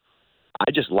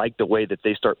I just like the way that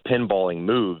they start pinballing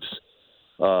moves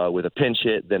with a pinch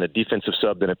hit, then a defensive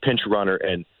sub, then a pinch runner.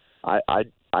 And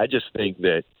I just think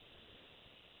that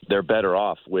they're better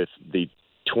off with the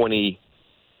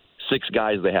 26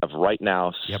 guys they have right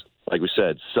now. Yep. Like we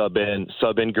said, sub in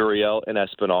Gurriel and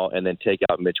Espinal, and then take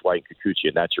out Mitch White and Kikuchi,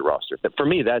 and that's your roster. For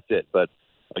me, that's it. But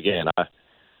again,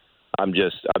 I'm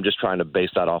just trying to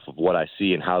base that off of what I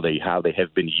see and how they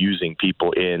have been using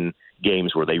people in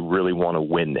games where they really want to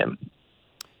win them.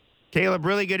 Caleb,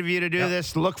 really good of you to do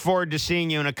this. Look forward to seeing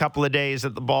you in a couple of days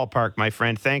at the ballpark, my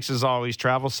friend. Thanks as always.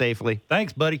 Travel safely.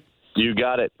 Thanks, buddy. You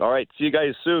got it. All right. See you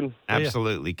guys soon.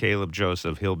 Absolutely. Caleb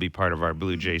Joseph. He'll be part of our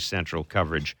Blue Jays Central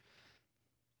coverage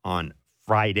on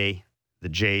Friday. The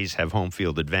Jays have home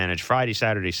field advantage. Friday,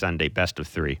 Saturday, Sunday, best of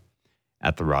 3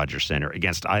 at the Rogers Center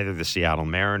against either the Seattle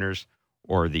Mariners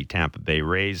or the Tampa Bay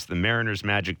Rays. The Mariners'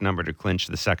 magic number to clinch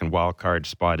the second wild card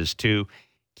spot is 2.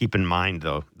 Keep in mind,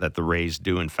 though, that the Rays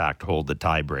do, in fact, hold the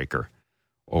tiebreaker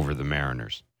over the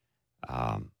Mariners.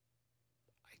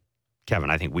 Kevin,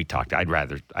 I think we talked. I'd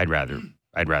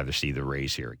rather see the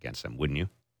Rays here against them, wouldn't you?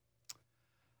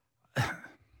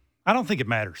 I don't think it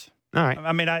matters. All right.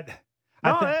 I mean, I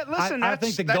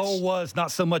think the goal was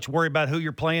not so much worry about who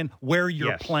you're playing, where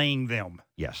you're playing them.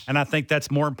 Yes. And I think that's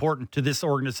more important to this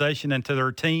organization and to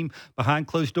their team behind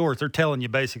closed doors. They're telling you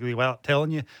basically, without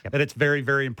telling you, that it's very,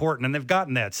 very important. And they've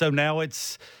gotten that. So now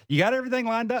you got everything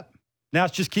lined up. Now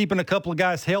it's just keeping a couple of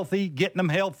guys healthy, getting them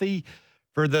healthy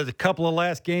for the couple of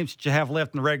last games that you have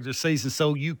left in the regular season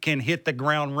so you can hit the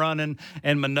ground running.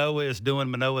 And Manoah is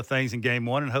doing Manoah things in game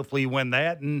 1, and hopefully you win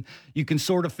that. And you can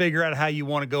sort of figure out how you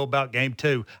want to go about game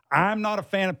 2. I'm not a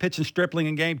fan of pitching Stripling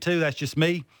in game 2. That's just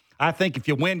me. I think if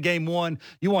you win game 1,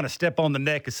 you want to step on the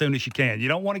neck as soon as you can. You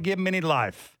don't want to give him any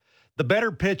life. The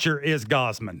better pitcher is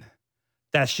Gausman.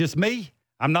 That's just me.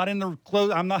 I'm not in the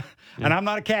close. And I'm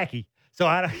not a khaki.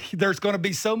 So there's going to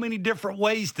be so many different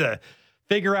ways to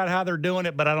figure out how they're doing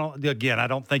it, but I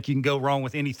don't think you can go wrong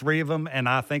with any 3 of them, and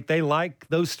I think they like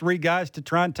those 3 guys to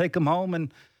try and take them home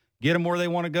and get them where they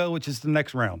want to go, which is the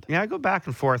next round. Yeah, I go back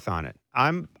and forth on it.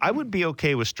 I would be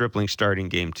okay with Stripling starting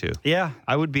game 2. Yeah.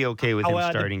 I would be okay with him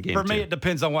starting game 2. For me, it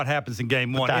depends on what happens in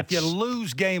game 1. If you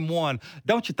lose game 1,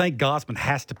 don't you think Gausman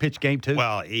has to pitch game 2?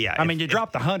 Well, yeah. I mean, you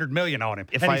dropped $100 million on him,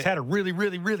 and he's had a really,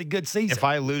 really, really good season. If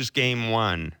I lose game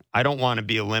 1, I don't want to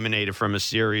be eliminated from a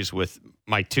series with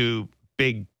my 2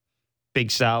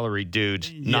 big salary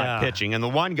dudes not pitching. And the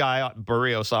one guy,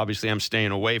 Barrios, obviously I'm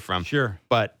staying away from. Sure.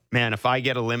 But, man, if I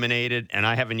get eliminated and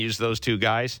I haven't used those 2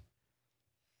 guys.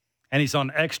 And he's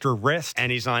on extra rest.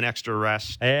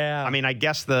 Yeah. I mean, I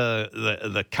guess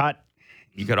the cut,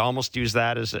 you could almost use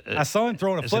that as I saw him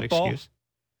throwing a football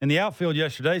in the outfield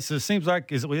yesterday, so it seems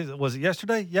like, was it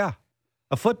yesterday? Yeah.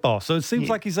 A football. So it seems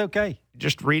like he's okay.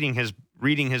 Just reading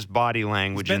his body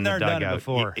language in the dugout. Done it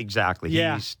before. Exactly.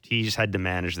 Yeah. He's had to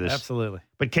manage this. Absolutely.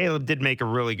 But Caleb did make a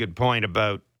really good point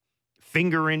about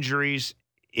finger injuries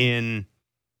in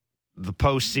the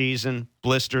postseason,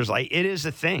 blisters. It is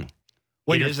a thing.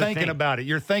 Well, It you're is a thinking thing. about it.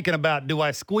 You're thinking about, do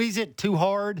I squeeze it too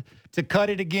hard to cut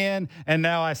it again? And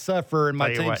now I suffer and my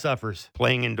Tell you team what. suffers.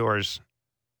 Playing indoors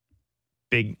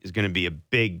is going to be a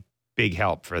big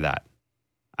help for that.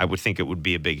 I would think it would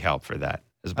be a big help for that,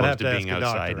 as I'd have opposed to to ask being a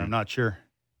outside. doctor. I'm and- not sure.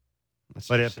 Let's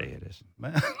But just say it is.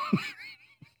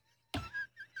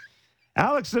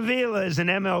 Alex Avila is an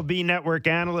MLB Network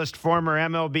analyst, former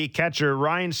MLB catcher.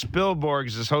 Ryan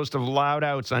Spielborgs is host of Loud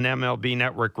Outs on MLB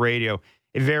Network Radio,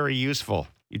 a very useful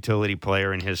utility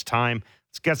player in his time.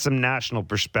 Let's get some national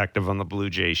perspective on the Blue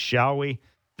Jays, shall we?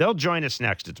 They'll join us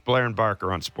next. It's Blair and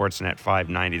Barker on Sportsnet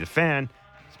 590 The Fan,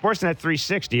 Sportsnet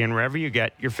 360, and wherever you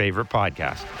get your favorite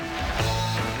podcast.